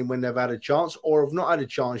floor running when they've had a chance, or have not had a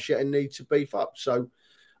chance yet and need to beef up. So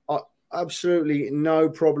absolutely no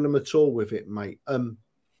problem at all with it, mate.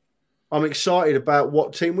 I'm excited about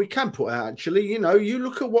what team we can put out, actually. You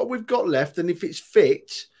look at what we've got left, and if it's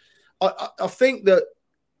fit, I think that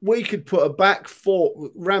we could put a back 4,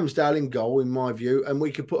 Ramsdale in goal, in my view, and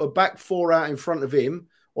we could put a back 4 out in front of him,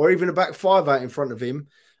 or even a back 5 out in front of him,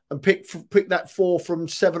 and pick that 4 from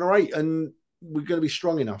 7 or 8, and we're going to be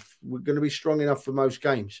strong enough. We're going to be strong enough for most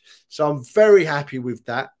games. So I'm very happy with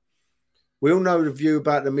that. We all know the view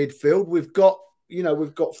about the midfield. We've got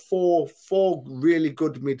 4 really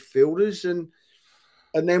good midfielders, and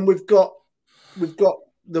then we've got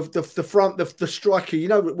the front, the striker.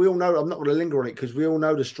 We all know. I'm not going to linger on it because we all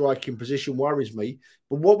know the striking position worries me.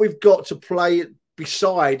 But what we've got to play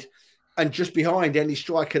beside and just behind any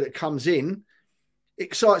striker that comes in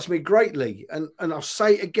excites me greatly. And I'll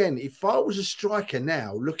say it again: if I was a striker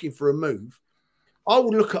now looking for a move, I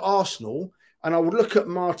would look at Arsenal and I would look at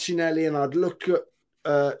Martinelli and I'd look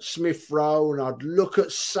at Smith Rowe and I'd look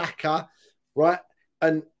at Saka, right?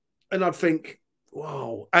 And I'd think,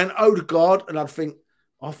 wow, and Odegaard, and I'd think,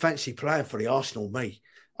 I fancy playing for the Arsenal, me.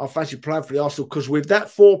 I fancy playing for the Arsenal because with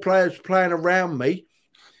that 4 players playing around me,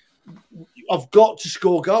 I've got to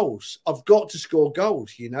score goals.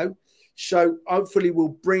 So hopefully we'll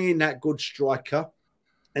bring in that good striker.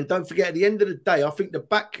 And don't forget, at the end of the day, I think the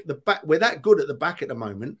back, we're that good at the back at the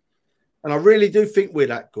moment. And I really do think we're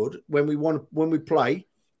that good when we play.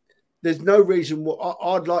 There's no reason.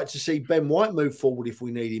 I'd like to see Ben White move forward if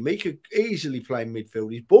we need him. He could easily play in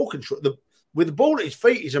midfield. His ball control, with the ball at his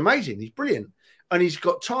feet, he's amazing. He's brilliant. And he's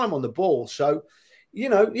got time on the ball. So,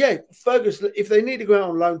 Ferguson, if they need to go out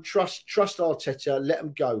on loan, trust Arteta, let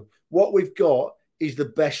them go. What we've got is the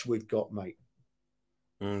best we've got, mate.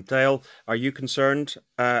 Dale, are you concerned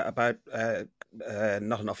about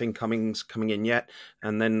not enough incomings coming in yet?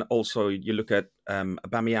 And then also you look at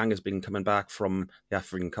Aubameyang has been coming back from the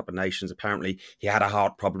African Cup of Nations. Apparently he had a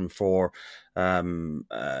heart problem for who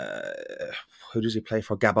does he play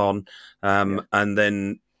for? Gabon. And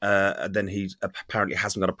then he apparently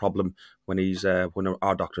hasn't got a problem when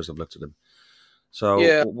our doctors have looked at him.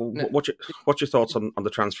 So what's your thoughts on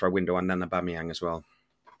the transfer window and then Aubameyang as well?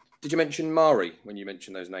 Did you mention Mari when you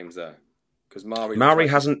mentioned those names there? Because Mari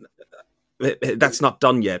hasn't. That's not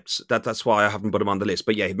done yet. That's why I haven't put him on the list.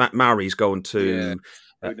 But yeah, Mari's going to.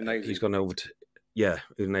 He's gone over to. Yeah,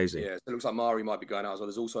 Udinese. Yeah, so it looks like Mari might be going out as well.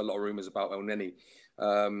 There's also a lot of rumours about El Neni.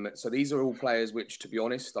 So these are all players which, to be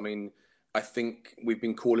honest, I think we've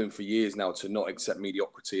been calling for years now to not accept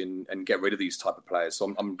mediocrity and get rid of these type of players.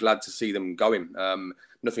 So I'm glad to see them going.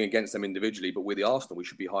 Nothing against them individually, but with the Arsenal, we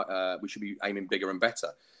should be aiming bigger and better.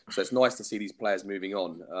 So it's nice to see these players moving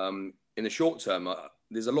on. In the short term,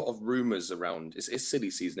 there's a lot of rumours around. It's silly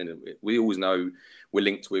season, isn't it? We always know we're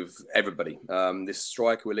linked with everybody. This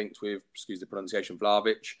striker we're linked with, excuse the pronunciation,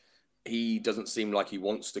 Vlahovic, he doesn't seem like he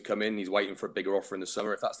wants to come in. He's waiting for a bigger offer in the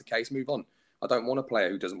summer. If that's the case, move on. I don't want a player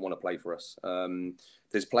who doesn't want to play for us.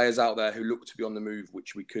 There's players out there who look to be on the move,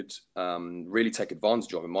 which we could really take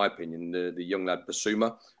advantage of, in my opinion. The young lad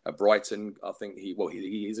Basuma at Brighton, I think he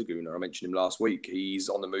is a Gooner. I mentioned him last week. He's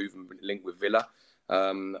on the move and linked with Villa.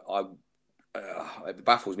 It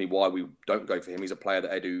baffles me why we don't go for him. He's a player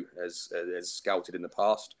that Edu has scouted in the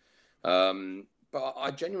past. but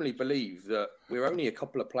I genuinely believe that we're only a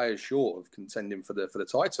couple of players short of contending for the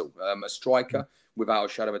title. A striker, without a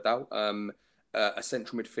shadow of a doubt, a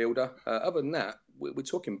central midfielder. Other than that, we're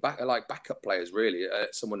talking backup players, really.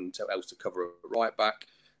 Someone else to cover a right back.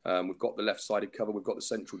 We've got the left-sided cover. We've got the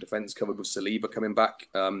central defence covered with Saliba coming back.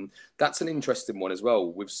 That's an interesting one as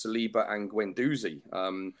well, with Saliba and Guendouzi.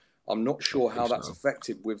 I'm not sure how that's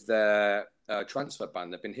affected with their transfer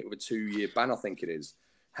ban. They've been hit with a 2-year ban, I think it is.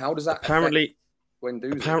 How does that affect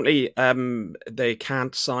Guendouzi? Apparently, they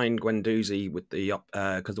can't sign Guendouzi with the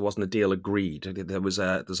because there wasn't a deal agreed. There's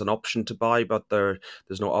an option to buy, but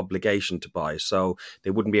there's no obligation to buy, so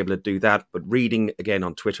they wouldn't be able to do that. But reading again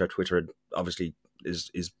on Twitter obviously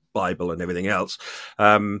is Bible and everything else.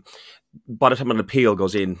 By the time an appeal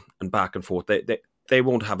goes in and back and forth, they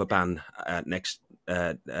won't have a ban next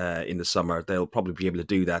in the summer. They'll probably be able to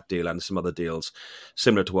do that deal and some other deals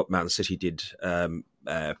similar to what Man City did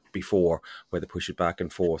before, where they push it back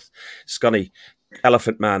and forth. Scunny,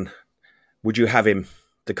 Elephant Man, would you have him,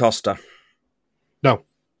 Da Costa? No.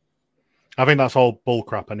 I think that's all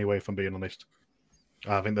bullcrap anyway, if I'm being honest.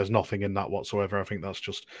 I think there's nothing in that whatsoever. I think that's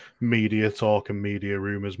just media talk and media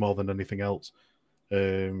rumours more than anything else.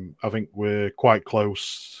 I think we're quite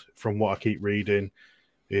close, from what I keep reading,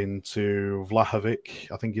 into Vlahovic,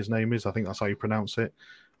 I think his name is. I think that's how you pronounce it.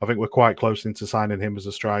 I think we're quite close into signing him as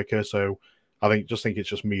a striker. So I think it's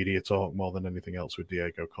just media talk more than anything else with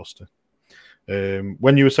Diego Costa.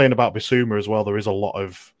 When you were saying about Bissouma as well, there is a lot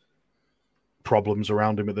of problems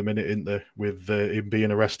around him at the minute, isn't there, with him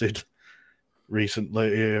being arrested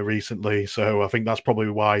recently. So I think that's probably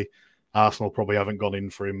why Arsenal probably haven't gone in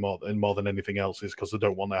for him more than anything else, is because they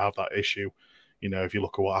don't want to have that issue. You know, if you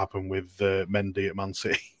look at what happened with Mendy at Man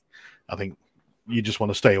City, I think you just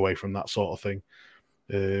want to stay away from that sort of thing.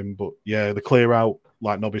 But yeah, the clear out,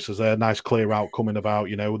 like Nobby says there, nice clear out coming about.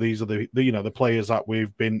 You know, these are the players that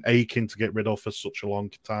we've been aching to get rid of for such a long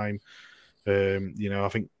time. I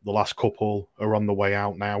think the last couple are on the way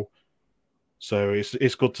out now. So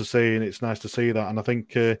it's good to see, and it's nice to see that. And I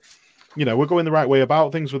think, we're going the right way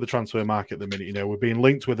about things with the transfer market at the minute. You know, we're being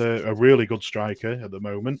linked with a really good striker at the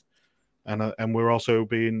moment. And we're also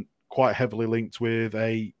being quite heavily linked with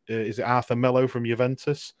is it Arthur Melo from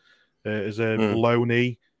Juventus as a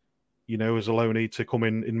loanee, as a loanee to come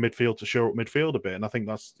in midfield to shore up midfield a bit. And I think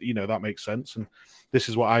that's, that makes sense. And this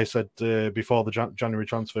is what I said before the January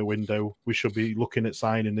transfer window. We should be looking at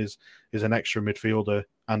signing is an extra midfielder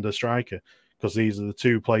and a striker, because these are the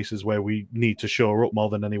two places where we need to shore up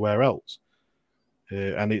more than anywhere else.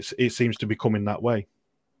 And it seems to be coming that way.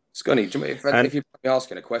 Scunny, if you're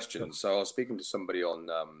asking a question, so I was speaking to somebody on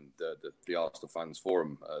the Arsenal Fans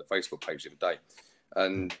Forum Facebook page the other day,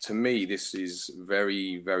 and to me, this is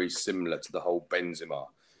very, very similar to the whole Benzema.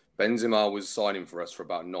 Benzema was signing for us for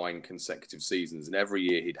about 9 consecutive seasons, and every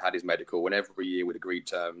year he'd had his medical, and every year we'd agreed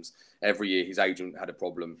terms. Every year his agent had a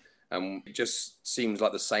problem, and it just seems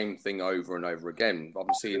like the same thing over and over again.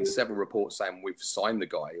 I'm seeing several reports saying we've signed the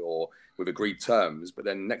guy or we've agreed terms, but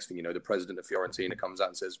then next thing you know, the president of Fiorentina comes out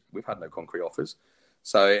and says we've had no concrete offers.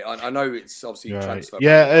 So I know it's obviously transfer.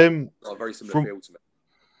 Yeah, a very similar field to me.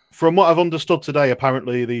 From what I've understood today,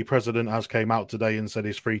 apparently the president has came out today and said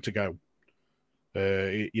he's free to go.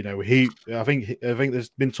 I think there's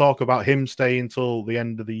been talk about him staying until the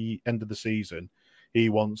end of the season. He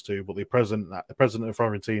wants to, but the president of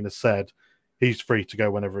Fiorentina said he's free to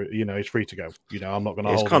go whenever. He's free to go. I'm not going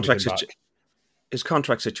to hold anything back. His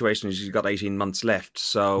contract situation is he's got 18 months left.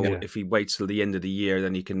 So if he waits till the end of the year,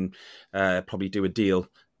 then he can probably do a deal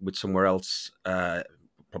with somewhere else,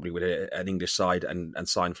 probably with an English side, and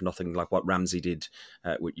sign for nothing, like what Ramsey did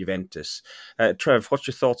with Juventus. Trev, what's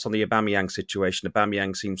your thoughts on the Aubameyang situation?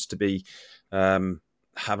 Aubameyang seems to be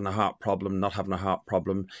having a heart problem, not having a heart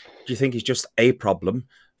problem. Do you think he's just a problem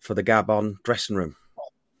for the Gabon dressing room?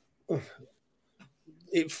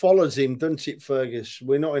 It follows him, doesn't it, Fergus?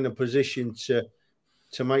 We're not in a position to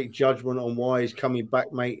make judgment on why he's coming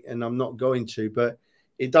back, mate, and I'm not going to, but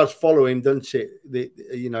it does follow him, doesn't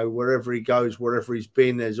it? Wherever he goes, wherever he's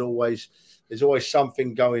been, there's always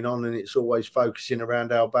something going on, and it's always focusing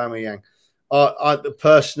around Aubameyang.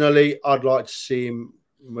 Personally, I'd like to see him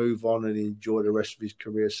move on and enjoy the rest of his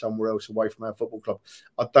career somewhere else away from our football club.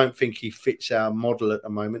 I don't think he fits our model at the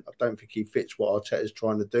moment. I don't think he fits what Arteta's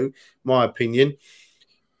trying to do, my opinion.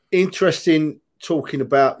 Interesting talking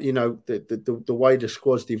about, the way the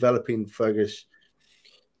squad's developing, Fergus.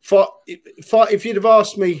 If you'd have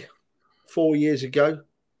asked me 4 years ago,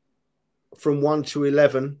 from 1 to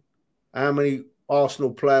 11, how many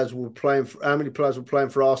players were playing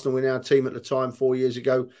for Arsenal in our team at the time 4 years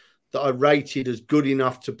ago that I rated as good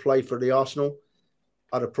enough to play for the Arsenal,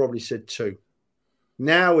 I'd have probably said 2.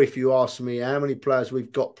 Now, if you ask me how many players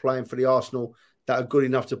we've got playing for the Arsenal that are good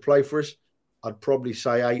enough to play for us, I'd probably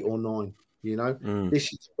say 8 or 9. You know,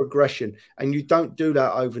 This is progression, and you don't do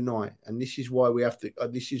that overnight. And this is why we have to.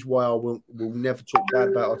 This is why I will never talk bad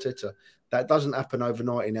about Arteta. That doesn't happen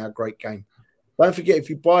overnight in our great game. Don't forget, if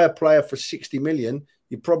you buy a player for 60 million,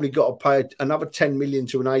 you've probably got to pay another 10 million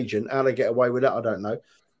to an agent. How they get away with that, I don't know.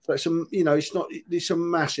 But it's a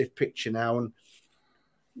massive picture now, and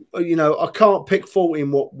I can't pick fault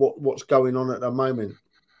in what's going on at the moment.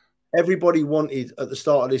 Everybody wanted at the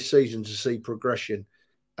start of this season to see progression,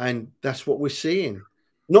 and that's what we're seeing.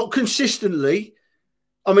 Not consistently.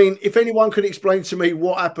 I mean, if anyone could explain to me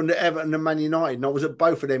what happened at Everton and Man United, and I was at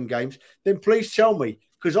both of them games, then please tell me,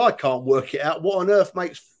 because I can't work it out. What on earth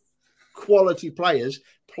makes quality players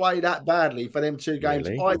play that badly for them 2 games?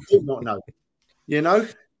 Really? I do not know.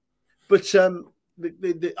 But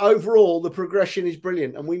the overall, the progression is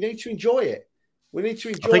brilliant, and we need to enjoy it. We need to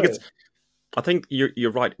enjoy it. I think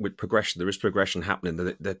you're right with progression. There is progression happening,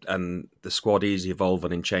 and the squad is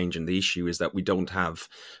evolving and changing. The issue is that we don't have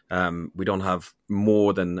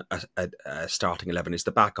more than a starting 11. It's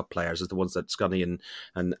the backup players, is the ones that Scunny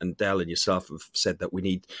and Dell and yourself have said that we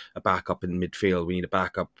need a backup in midfield. We need a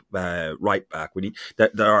backup right back.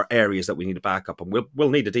 There are areas that we need a backup, and we'll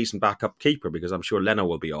need a decent backup keeper, because I'm sure Leno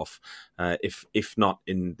will be off. If not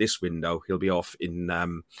in this window, he'll be off in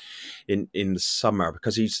the summer,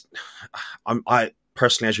 because I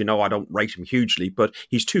personally, as you know, I don't rate him hugely, but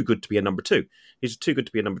he's too good to be a number 2. He's too good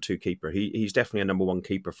to be a number 2 keeper. He's definitely a number 1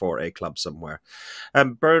 keeper for a club somewhere.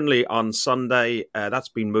 Burnley on Sunday, that's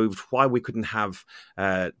been moved. Why we couldn't have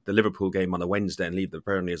the Liverpool game on a Wednesday and leave the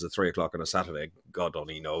Burnley as a 3 o'clock on a Saturday, God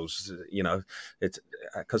only knows. It's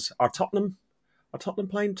because are Tottenham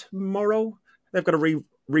playing tomorrow? They've got to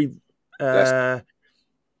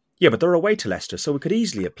Yeah, but they're away to Leicester, so we could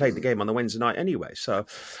easily have played the game on the Wednesday night anyway. So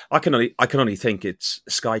I can only think it's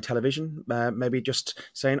Sky Television, maybe just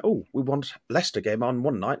saying, "Oh, we want Leicester game on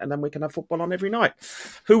one night, and then we can have football on every night."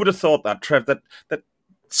 Who would have thought that, Trev? That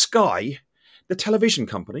Sky, the television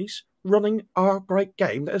companies, running our great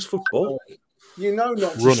game that is football.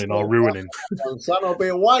 Not running or ruining. Son, I'll be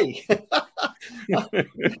away.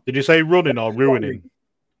 Did you say running or ruining?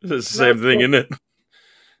 It's the same thing, isn't it?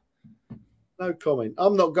 No comment.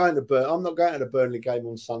 I'm not going to the Burnley game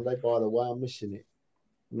on Sunday, by the way. I'm missing it.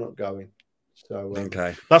 I'm not going. So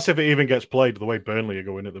okay. That's if it even gets played the way Burnley are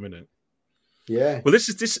going at the minute. Yeah. Well,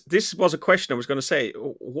 this was a question I was going to say.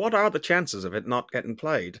 What are the chances of it not getting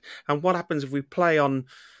played? And what happens if we play on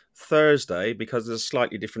Thursday, because there's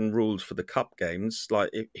slightly different rules for the cup games?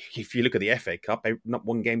 Like if you look at the FA Cup, not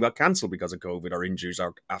one game got cancelled because of COVID or injuries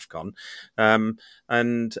or AFCON.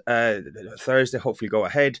 And Thursday hopefully go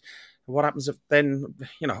ahead. What happens if then,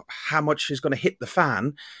 how much is going to hit the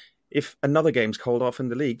fan if another game's called off in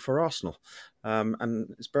the league for Arsenal?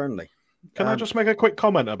 And it's Burnley. Can I just make a quick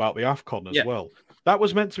comment about the AFCON as well? That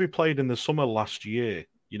was meant to be played in the summer last year.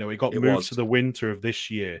 It got moved to the winter of this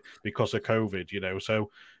year because of COVID, so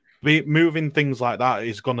moving things like that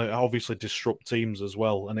is going to obviously disrupt teams as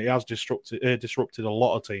well. And it has disrupted a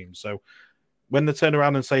lot of teams. So when they turn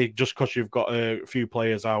around and say, just because you've got a few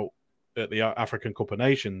players out at the African Cup of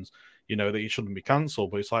Nations, that it shouldn't be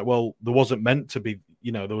cancelled. But it's like, well, there wasn't meant to be,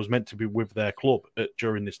 there was meant to be with their club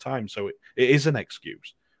during this time. So it is an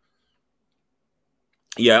excuse.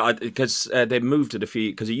 Yeah, because they moved it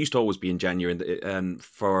because it used to always be in January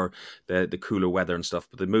for the cooler weather and stuff,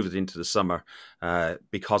 but they moved it into the summer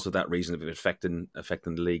because of that reason of it affecting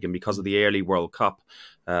the league, and because of the early World Cup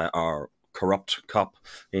or corrupt cup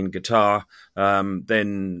in Qatar,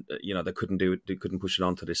 then they couldn't do it. They couldn't push it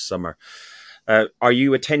on to this summer. Are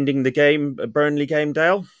you attending the Burnley game,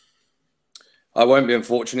 Dale? I won't be,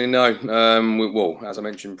 unfortunately. No. As I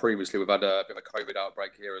mentioned previously, we've had a bit of a COVID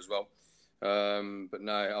outbreak here as well. But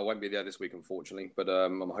no, I won't be there this week, unfortunately. But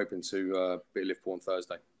I'm hoping to be at Liverpool on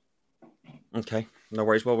Thursday. Okay, no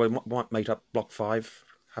worries. Well, we might meet up Block 5,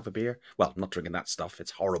 have a beer. Well, not drinking that stuff.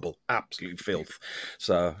 It's horrible. Absolute filth.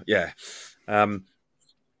 So, yeah.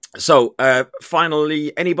 So,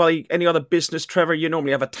 finally, any other business, Trevor? You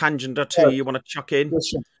normally have a tangent or two you want to chuck in.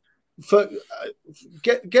 Listen,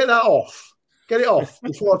 get that off. Get it off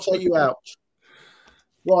before I take you out.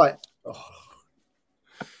 Right. Oh.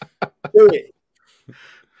 Do it.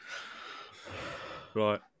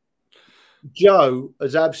 Right. Joe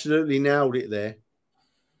has absolutely nailed it there.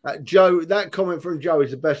 Joe, that comment from Joe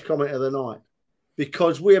is the best comment of the night,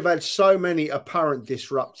 because we have had so many apparent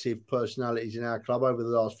disruptive personalities in our club over the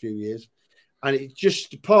last few years. And it's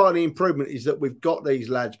just part of the improvement is that we've got these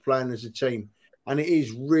lads playing as a team. And it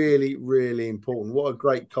is really, really important. What a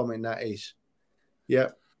great comment that is. Yeah.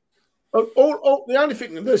 The only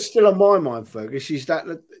thing that's still on my mind, Fergus, is that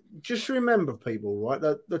just remember, people, right?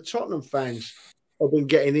 That the Tottenham fans have been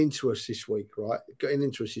getting into us this week, right?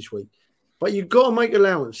 But you've got to make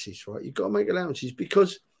allowances, right? You've got to make allowances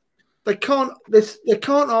because they can't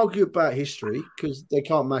argue about history because they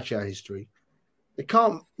can't match our history. They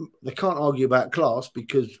can't argue about class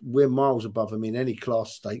because we're miles above them in any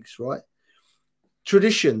class stakes, right?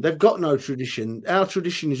 Tradition, they've got no tradition. Our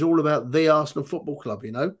tradition is all about the Arsenal Football Club,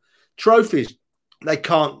 you know. Trophies, they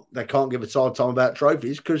can't give us a hard time about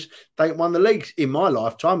trophies because they ain't won the leagues in my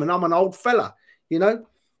lifetime, and I'm an old fella, you know.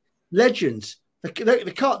 Legends, they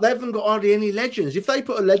haven't got hardly any legends. If they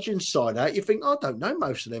put a legends side out, you think, I don't know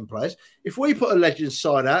most of them players. If we put a legends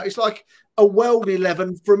side out, it's like a world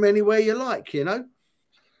 11 from anywhere you like, you know.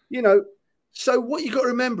 So what you got to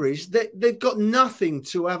remember is that they've got nothing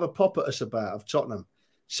to have a pop at us about of Tottenham.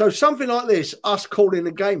 So something like this, us calling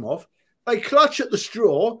the game off, they clutch at the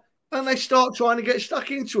straw and they start trying to get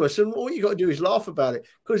stuck into us. And all you got to do is laugh about it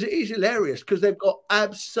because it is hilarious because they've got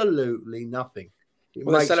absolutely nothing.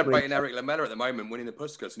 Well, they're celebrating Eric Lamela at the moment, winning the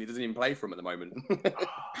Puskas, and he doesn't even play for him at the moment.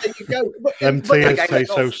 There you go. Them tears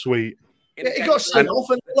taste so sweet. Yeah, he got sent off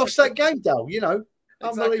and lost that game, Dale. You know,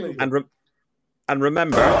 exactly. Unbelievable. And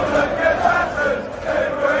remember.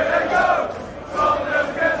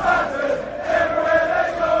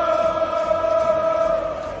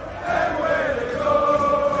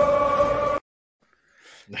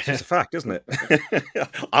 It's just a fact, isn't it?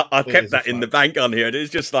 I've kept that in the bank on here. It's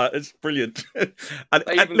just like, it's brilliant. They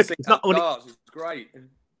even look, sing it's not only... darts. It's great.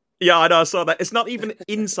 Yeah, I know, I saw that. It's not even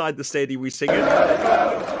inside the stadium we sing it.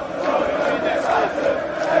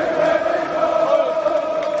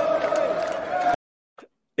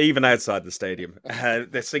 Even outside the stadium,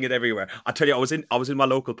 they sing it everywhere. I tell you, I was in my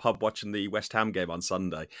local pub watching the West Ham game on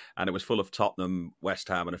Sunday, and it was full of Tottenham, West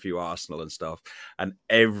Ham, and a few Arsenal and stuff. And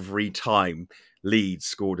every time Leeds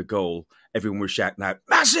scored a goal, everyone was shouting out,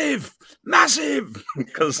 "Massive, massive!"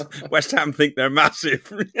 because West Ham think they're massive.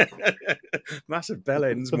 Massive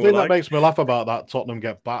bellends. The thing that makes me laugh about that Tottenham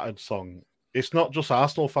Get Battered song, it's not just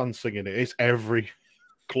Arsenal fans singing it; it's every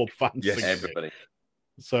club fan singing everybody. it.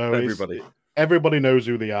 So everybody knows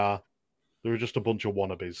who they are. They're just a bunch of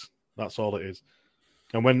wannabes. That's all it is.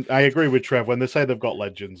 And when I agree with Trev, when they say they've got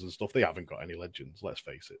legends and stuff, they haven't got any legends. Let's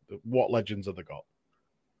face it. What legends have they got?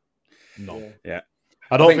 None. Yeah.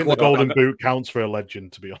 I don't think the Golden Boot counts for a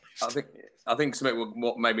legend, to be honest. I think something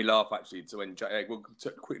what made me laugh actually we'll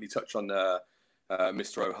quickly touch on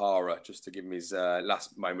Mr. O'Hara just to give him his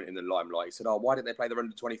last moment in the limelight. He said, "Oh, why didn't they play their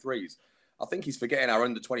under-23s?" I think he's forgetting our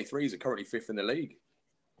under-23s are currently 5th in the league.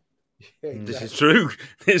 Yeah, exactly. This is true.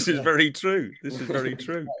 This is very true. This is very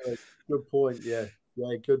true. Good point. Yeah,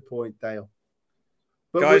 good point, Dale.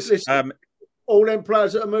 But guys, listen, all them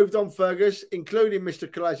players that have moved on, Fergus, including Mr.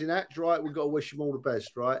 Kolasinac, right? We've got to wish them all the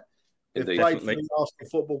best, right? They've played for the Arsenal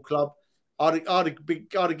Football Club.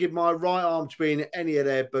 I'd give my right arm to be in any of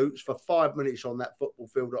their boots for 5 minutes on that football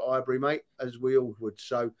field at Highbury, mate, as we all would.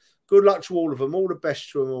 So good luck to all of them. All the best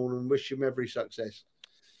to them all and wish them every success.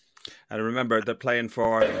 And remember, they're playing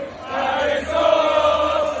for...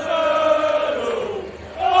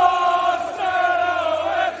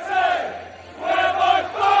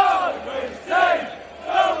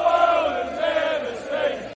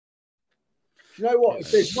 You know what?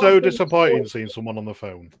 It's so disappointing seeing someone on the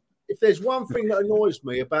phone. If there's one thing that annoys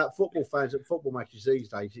me about football fans at football matches these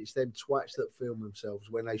days, it's them twats that film themselves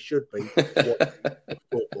when they should be football.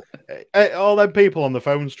 All them people on the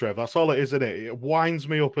phones, Trev, that's all it is, isn't it? It winds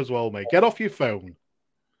me up as well, mate. Get off your phone.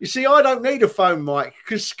 You see, I don't need a phone, Mike,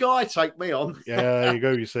 because Sky take me on. Yeah, there you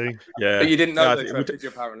go, you see. Yeah. But you didn't know that, Trev, did you,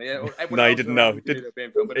 apparently? Yeah? No, he didn't know. He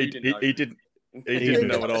didn't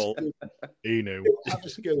know at all. He knew.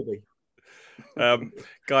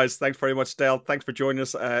 Guys, thanks very much, Dale. Thanks for joining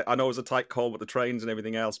us. I know it was a tight call with the trains and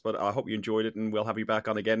everything else, but I hope you enjoyed it, and we'll have you back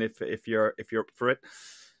on again if you're up for it.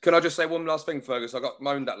 Can I just say one last thing, Fergus? I got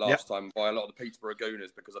moaned at last time by a lot of the Peterborough Gooners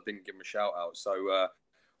because I didn't give them a shout out. So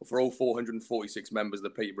for all 446 members of the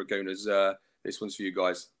Peterborough Gooners, this one's for you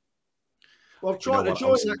guys. Well, I've tried to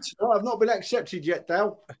join that tonight. I've not been accepted yet,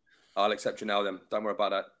 Dale. I'll accept you now then. Don't worry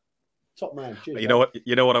about that. Top man. Cheers,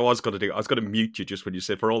 you know what I was going to do? I was going to mute you just when you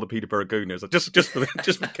said for all the Peterborough Gooners, just for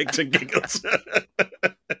kicks and giggles.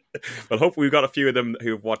 Well, hopefully we've got a few of them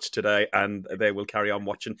who have watched today, and they will carry on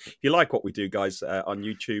watching. If you like what we do, guys, on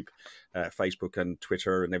YouTube, Facebook, and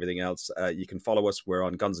Twitter, and everything else, you can follow us. We're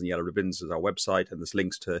on Guns and Yellow Ribbons is our website, and there's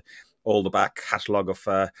links to all the back catalogue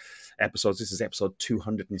of episodes. This is episode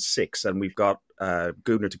 206, and we've got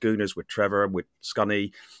Gooner to Gooners with Trevor, with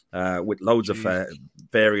Scunny, with loads of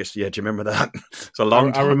various. Yeah, do you remember that? It's a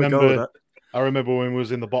long time ago. I remember when we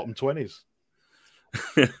was in the bottom 20s.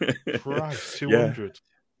 Christ, 200.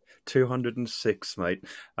 206, mate.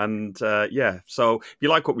 And so if you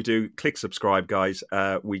like what we do, click subscribe, guys.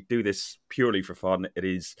 We do this purely for fun. It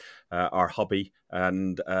is our hobby,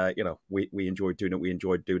 and we enjoy doing it. We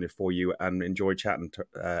enjoy doing it for you, and enjoy chatting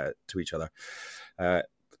to each other.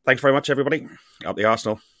 Thanks very much, everybody. Up the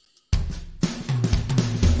Arsenal.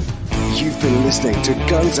 You've been listening to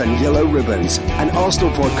Guns and Yellow Ribbons, an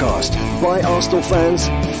Arsenal podcast by Arsenal fans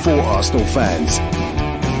for Arsenal fans.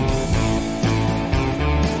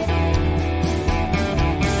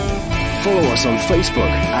 Follow us on Facebook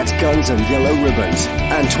at Guns and Yellow Ribbons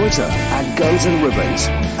and Twitter at Guns and Ribbons.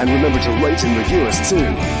 And remember to rate and review us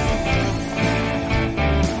too.